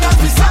you tell that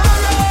we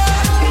sorry,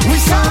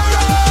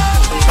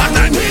 But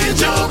I need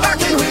you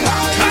back in my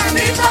life. I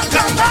need to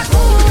come back.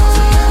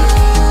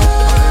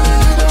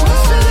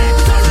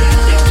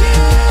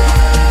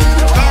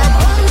 Come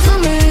home to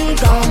me,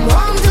 come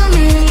home to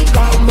me,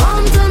 come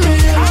home to me.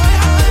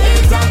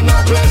 It's not no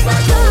place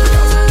like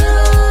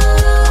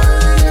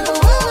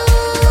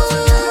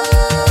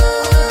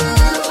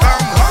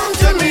Come home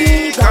to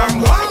me, come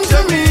home to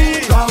me,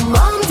 come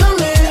home to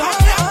me.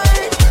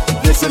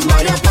 This is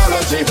my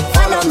apology.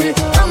 Follow me,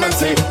 come and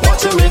see what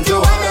you mean to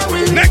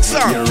Halloween. Next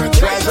song. You're a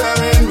treasure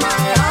in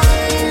my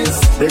eyes,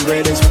 the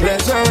greatest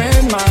pleasure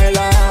in my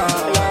life.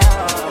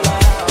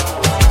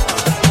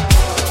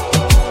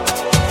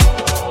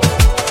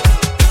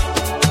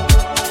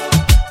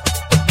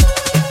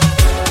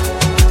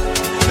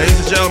 Ladies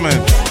and gentlemen,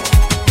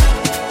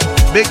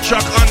 big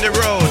truck on the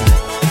road.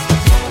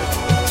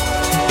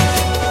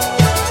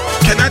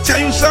 Can I tell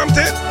you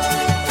something?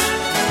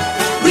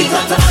 We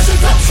got to mash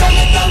it up, sell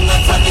it down,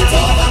 and turn it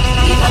over.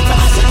 We got to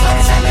mash it up,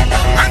 sell it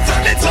down, And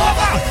turn it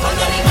over.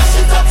 we mash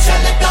it up,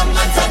 sell it down,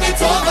 and turn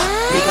it over.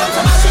 We got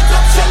to mash it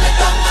up, sell it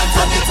down, and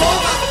turn it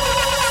over.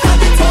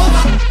 Turn it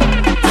over.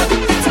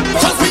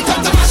 'Cause we got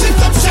to mash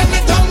it up, sell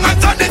it down, and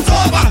turn it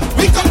over.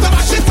 We got to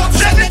mash it up,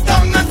 sell it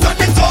down, and turn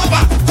it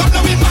over. Come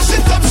now we mash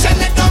it up,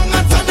 sell it down,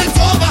 and turn it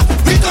over.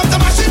 We got to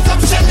mash it up,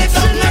 sell it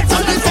down, and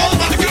turn it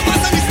over. If you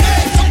mash the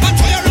stage, jump and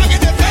throw your rag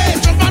in the face.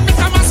 Jump and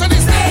Mr. Mass on the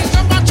stage,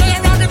 jump and throw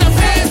your rag in the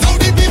face. Now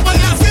the people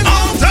are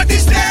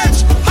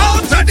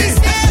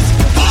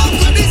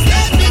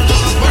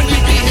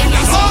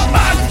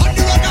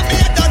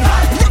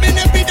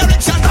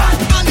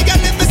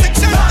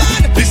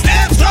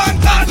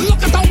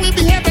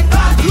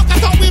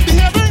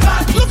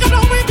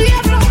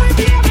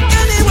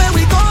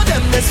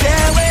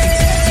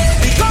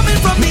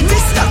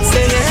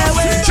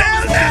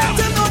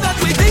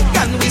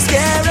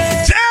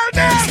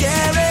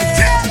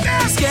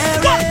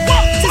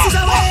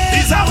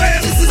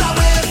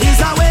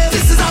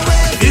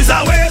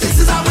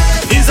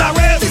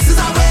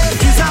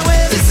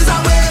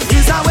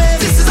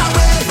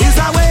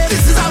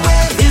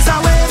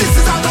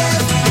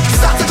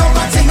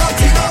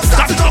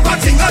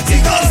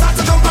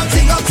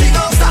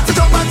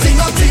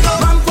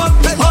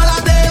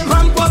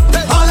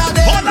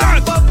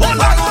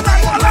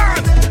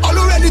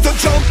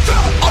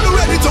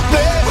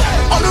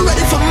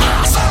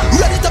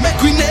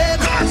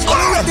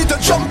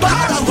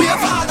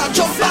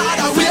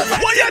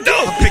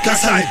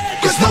side.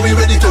 Cause now we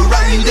ready to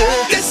ride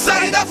it. This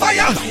side of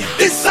fire,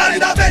 This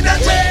side of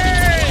energy.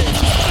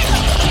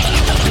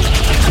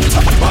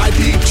 My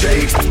DJ,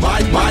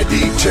 my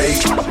DJ.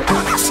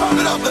 Turn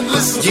it up and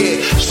listen.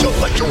 Yeah,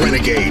 Selecta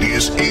Renegade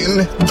is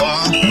in the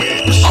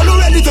mix. All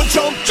ready to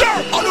jump,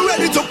 all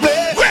ready to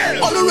play,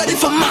 all ready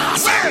for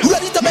mass,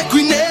 ready to make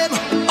we name.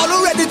 All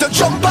ready to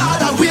jump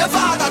hard and wave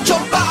hard and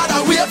jump hard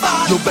and wave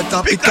hard. You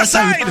better pick a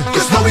side,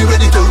 cause now we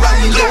ready to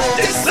ride it.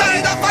 This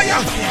side of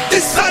fire,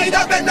 This side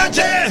of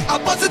energy, a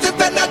positive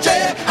energy,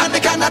 and they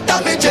cannot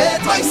damage it.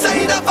 My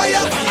side of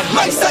fire,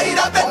 my side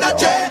of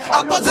energy, a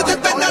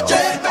positive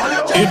energy.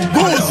 It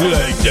goes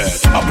like that.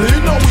 I play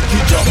no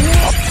wicked job.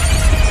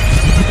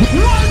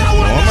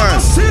 Oh man.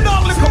 Sit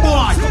down, little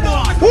boy.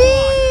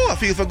 Woo, I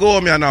feel for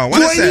going here now.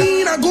 What is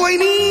it?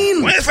 Going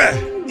in. What is it?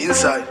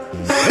 Inside.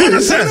 What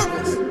is it?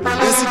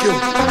 Execute.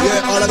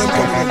 Yeah, all of them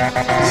coming in.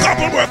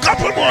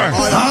 Couple more.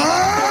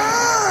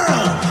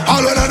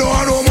 All when I don't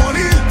have no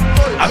money,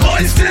 I'm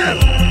going still.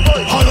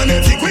 all when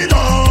they think we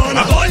done,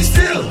 I'm going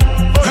still.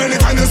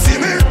 anytime you see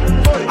me,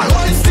 I'm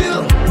going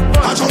still.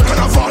 I just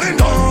gonna falling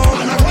down,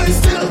 and I'm going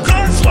still.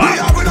 Cause We what?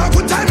 having a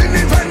good time in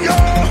the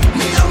venue.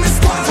 Me and my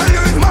squad, tell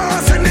you it's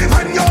mass in the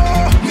venue.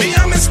 Me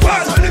and my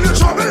squad, tell you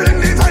trouble in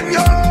the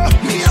venue.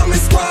 Me and my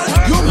squad,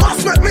 you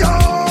must make me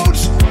out.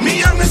 Me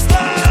and my squad.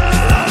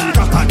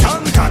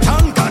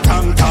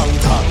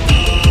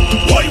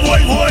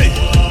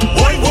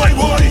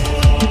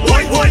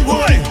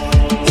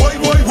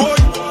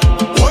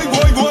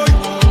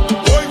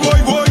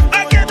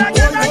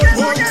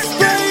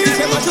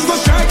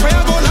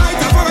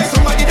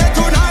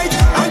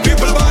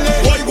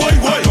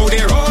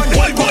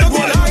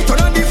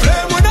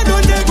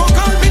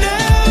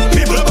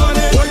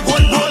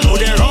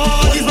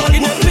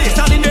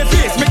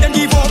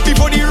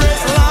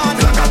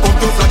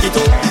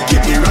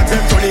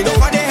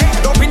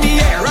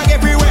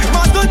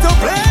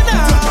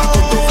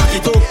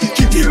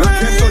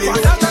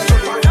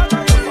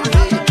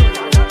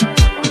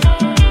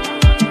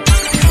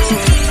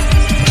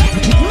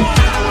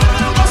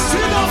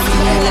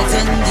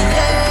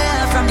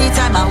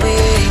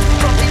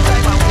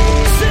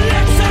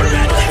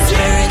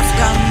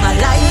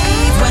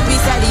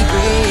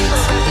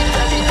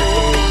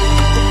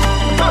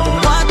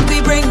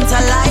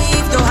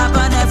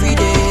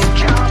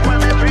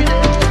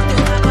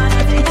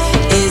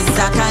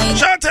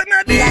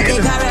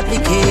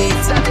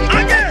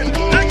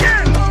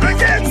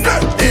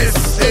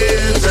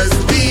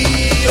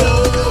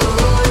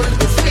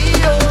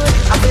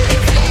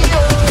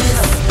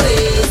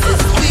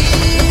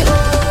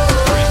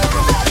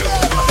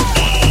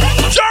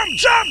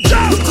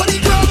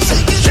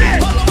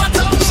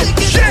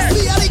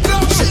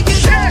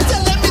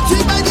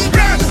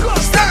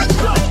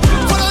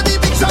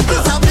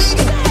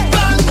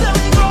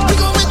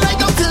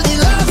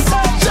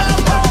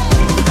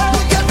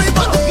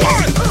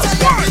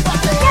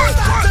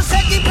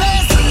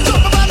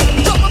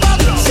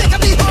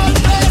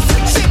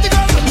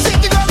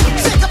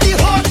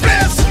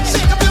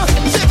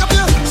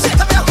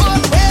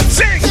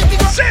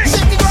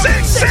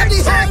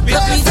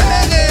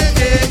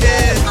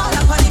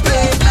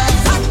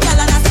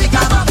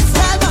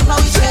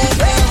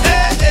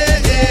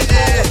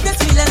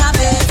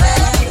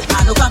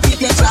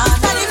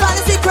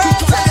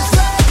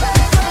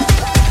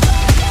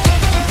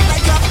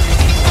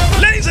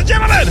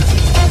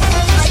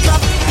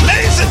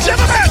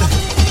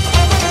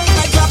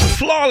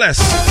 Why?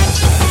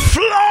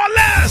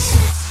 Flawless.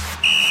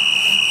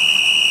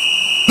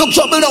 Look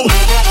trouble now.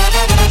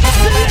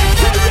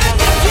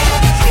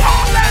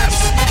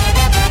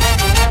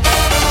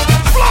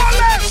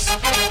 Flawless.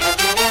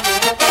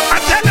 I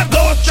tell them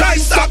don't try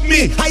stop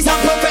me. I'm a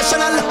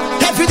professional.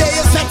 Every day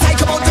you sweat, I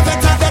come out to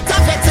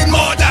vetting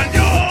More than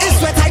you. It's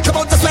sweat, I come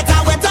out to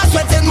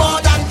sweating more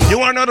than You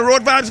wanna know the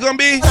road vibes gonna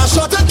be? I'm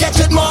sure to catch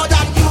it more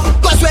than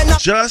Cause when I'm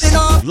Just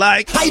enough,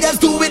 like I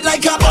just do it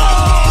like a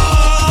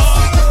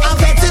I'm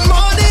betting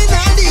morning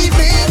and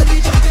evening.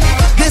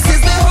 This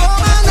is my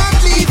home and I'm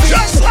leaving.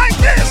 just like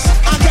this.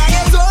 I can't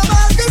get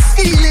over this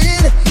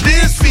feeling.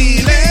 This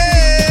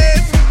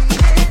feeling.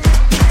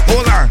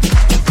 Hold on.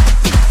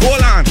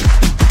 Hold on.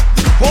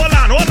 Hold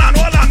on. Hold on.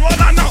 Hold on.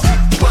 Hold on now.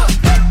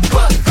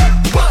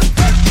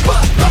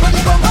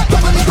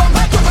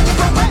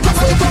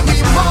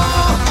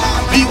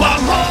 We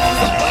want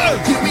more.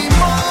 Give me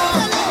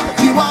more.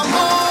 We want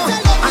more.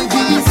 And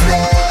give me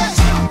stage.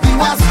 We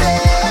want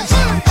stage.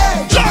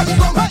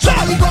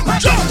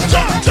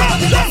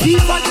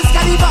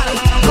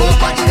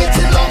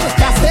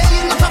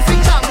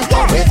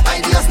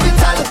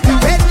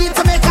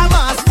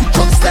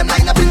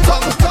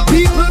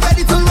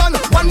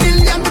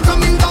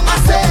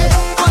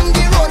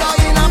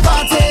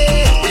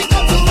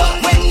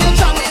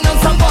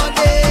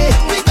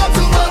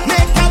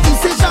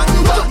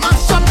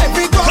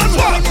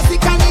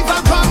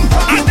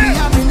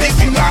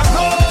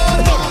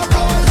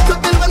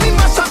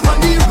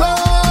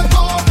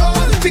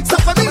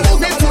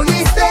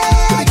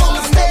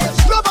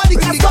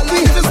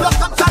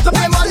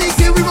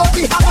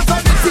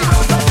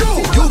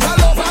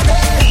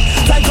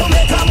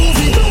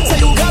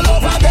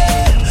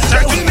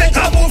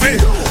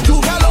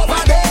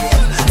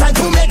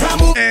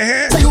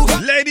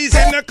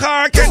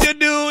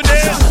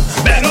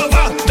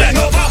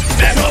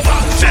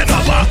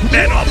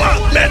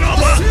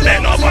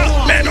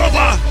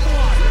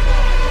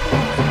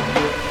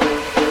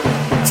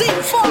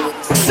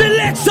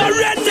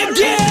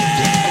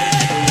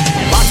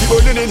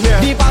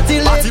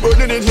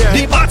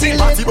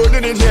 party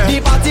burning in here.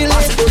 The party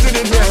lit. Burning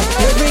in here.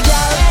 Every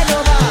girl head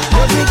over.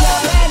 Every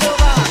girl head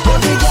over.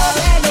 Every girl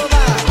head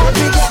over.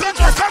 Every girl.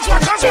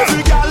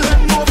 Every girl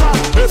head over.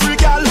 Every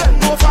girl head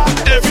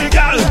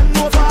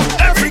over.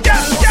 Every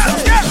girl.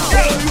 Every girl.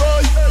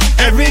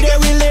 Every day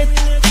we lit.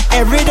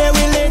 Every day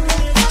we lit.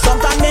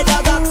 Sometimes they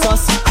don't ask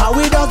us how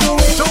we don't do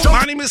it.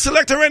 My name is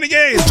Selecta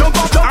Renegade.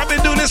 I've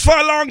been doing this for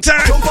a long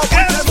time.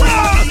 Guess what?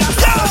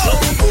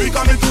 We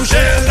coming to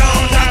shell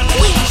down that.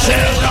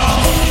 Shell down.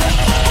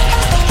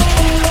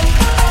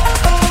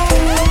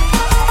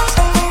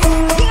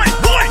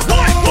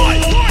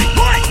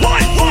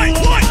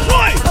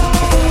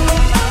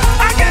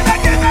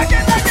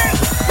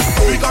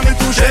 We coming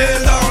to shell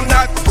down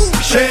that.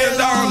 Shell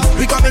down.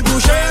 We coming to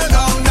shell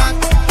down that.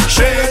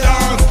 Shell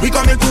down. We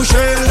coming to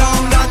shell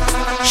down that.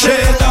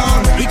 Shell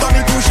down. We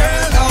coming to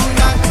shell down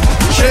that.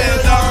 Shell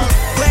down.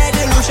 Where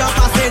the Lucia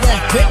pass it there?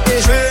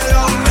 Shell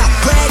down that.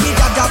 Where the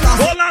Jaja pass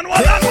it? Hold on.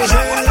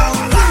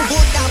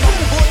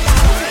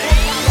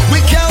 We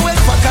can't wait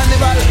for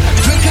Carnival.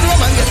 Drinking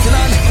rum and getting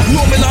on.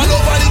 Roaming all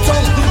over the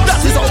town.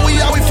 That is how we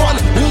are, we fun.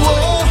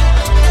 Whoa.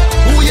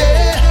 Ooh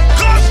yeah.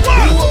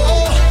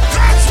 Whoa.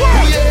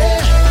 Ooh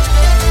yeah.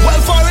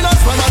 Well, foreigners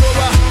from all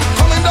over.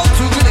 Coming down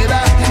to Grenada.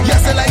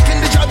 Yes, they like in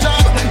the job.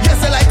 Yes,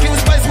 they like in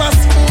Spice Mass.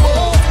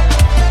 Whoa.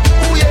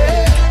 Ooh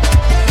yeah.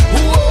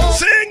 Whoa.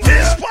 Sing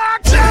this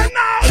part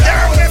now.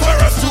 They're waiting for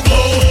us to go.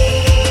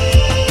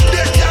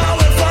 They can't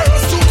wait for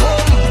us to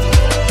come.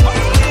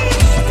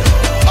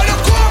 Oh, you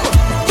come.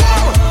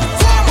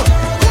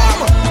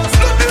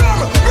 Split the rum,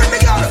 bring the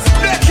gun.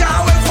 They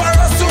can't wait for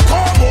us to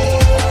come.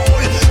 Oh,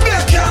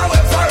 they can't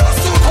wait for us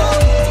to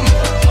come.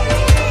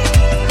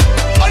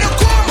 Oh, you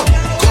come.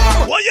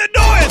 What you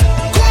doing?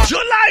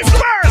 July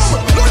 1st.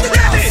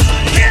 Ready?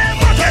 Yeah,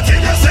 get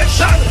in your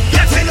section.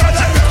 Get in your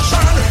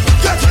direction.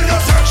 Get in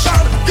your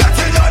section. Get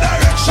in your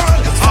direction.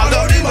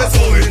 Follow the bus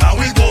going. Now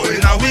we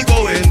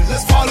going.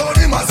 Let's follow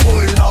the mass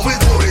going. Now we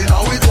going.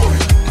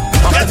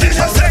 Get in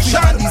your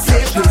section. Be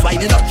safe, we're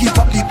winding up, keep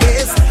up the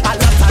pace. A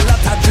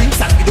lot of drinks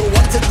and we don't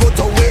want it go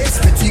to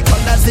waste. Pretty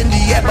colors in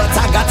the air, but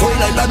I got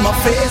oil on my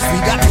face. We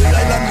got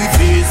oil on the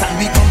face and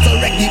we come to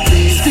wreck the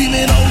place.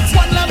 Screaming out,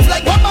 one love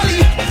like one Molly.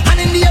 And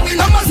in the air we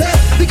number say,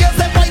 the girls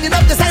they're winding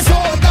up, the size so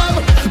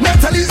dumb.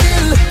 Mentally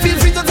ill, feel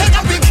free to take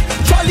a pic.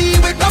 Trolley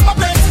with number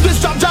plates. This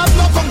job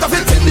no come to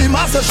fit in the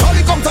master,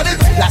 surely come to it.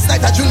 Last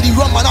night I drilled the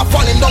rum and I'm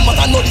falling down, but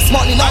I know this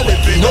morning I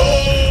will be no.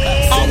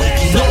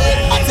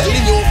 I'm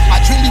telling you, I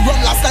drilled the rum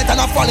last night and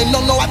I'm falling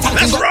down, no attack.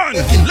 Let's run.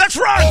 And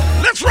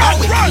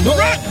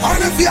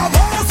if you have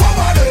all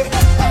somebody,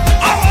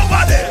 all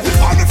over there, we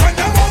find the friend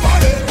them over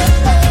there,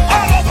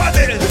 All over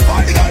there. we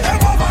find the guy them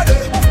over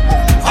there,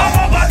 All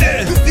over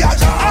there. if the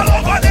agent All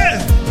over there.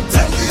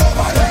 tell me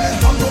over there,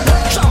 I'm gonna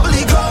trouble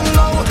the ground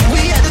now.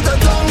 We headed to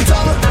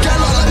downtown,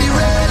 girl all on the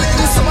railing,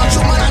 so much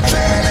woman are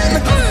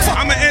trailing.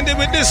 I'ma end it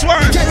with this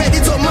one. Get ready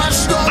to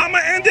mash down.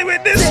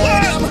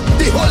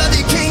 The whole of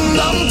the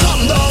kingdom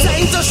come down.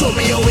 Time to show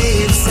me your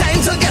ways.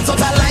 Time to get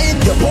out of line.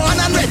 You're born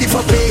and ready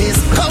for pace.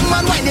 Come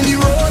and wind in the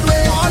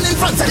roadway. All in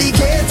front of the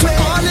gateway.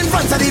 All in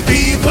front of the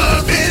people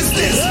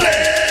business.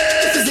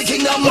 This is the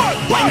kingdom.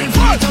 Winding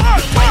free it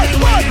up.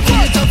 Winding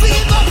free it up. Free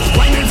it up.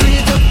 Winding free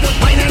it up.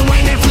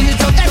 Winding free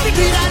it up. Every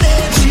beat I day.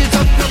 Free it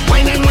up.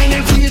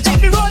 Winding free it up.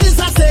 Every road is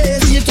a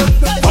stage. Free it up.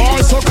 All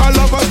soca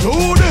lovers do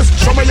this.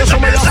 Show me your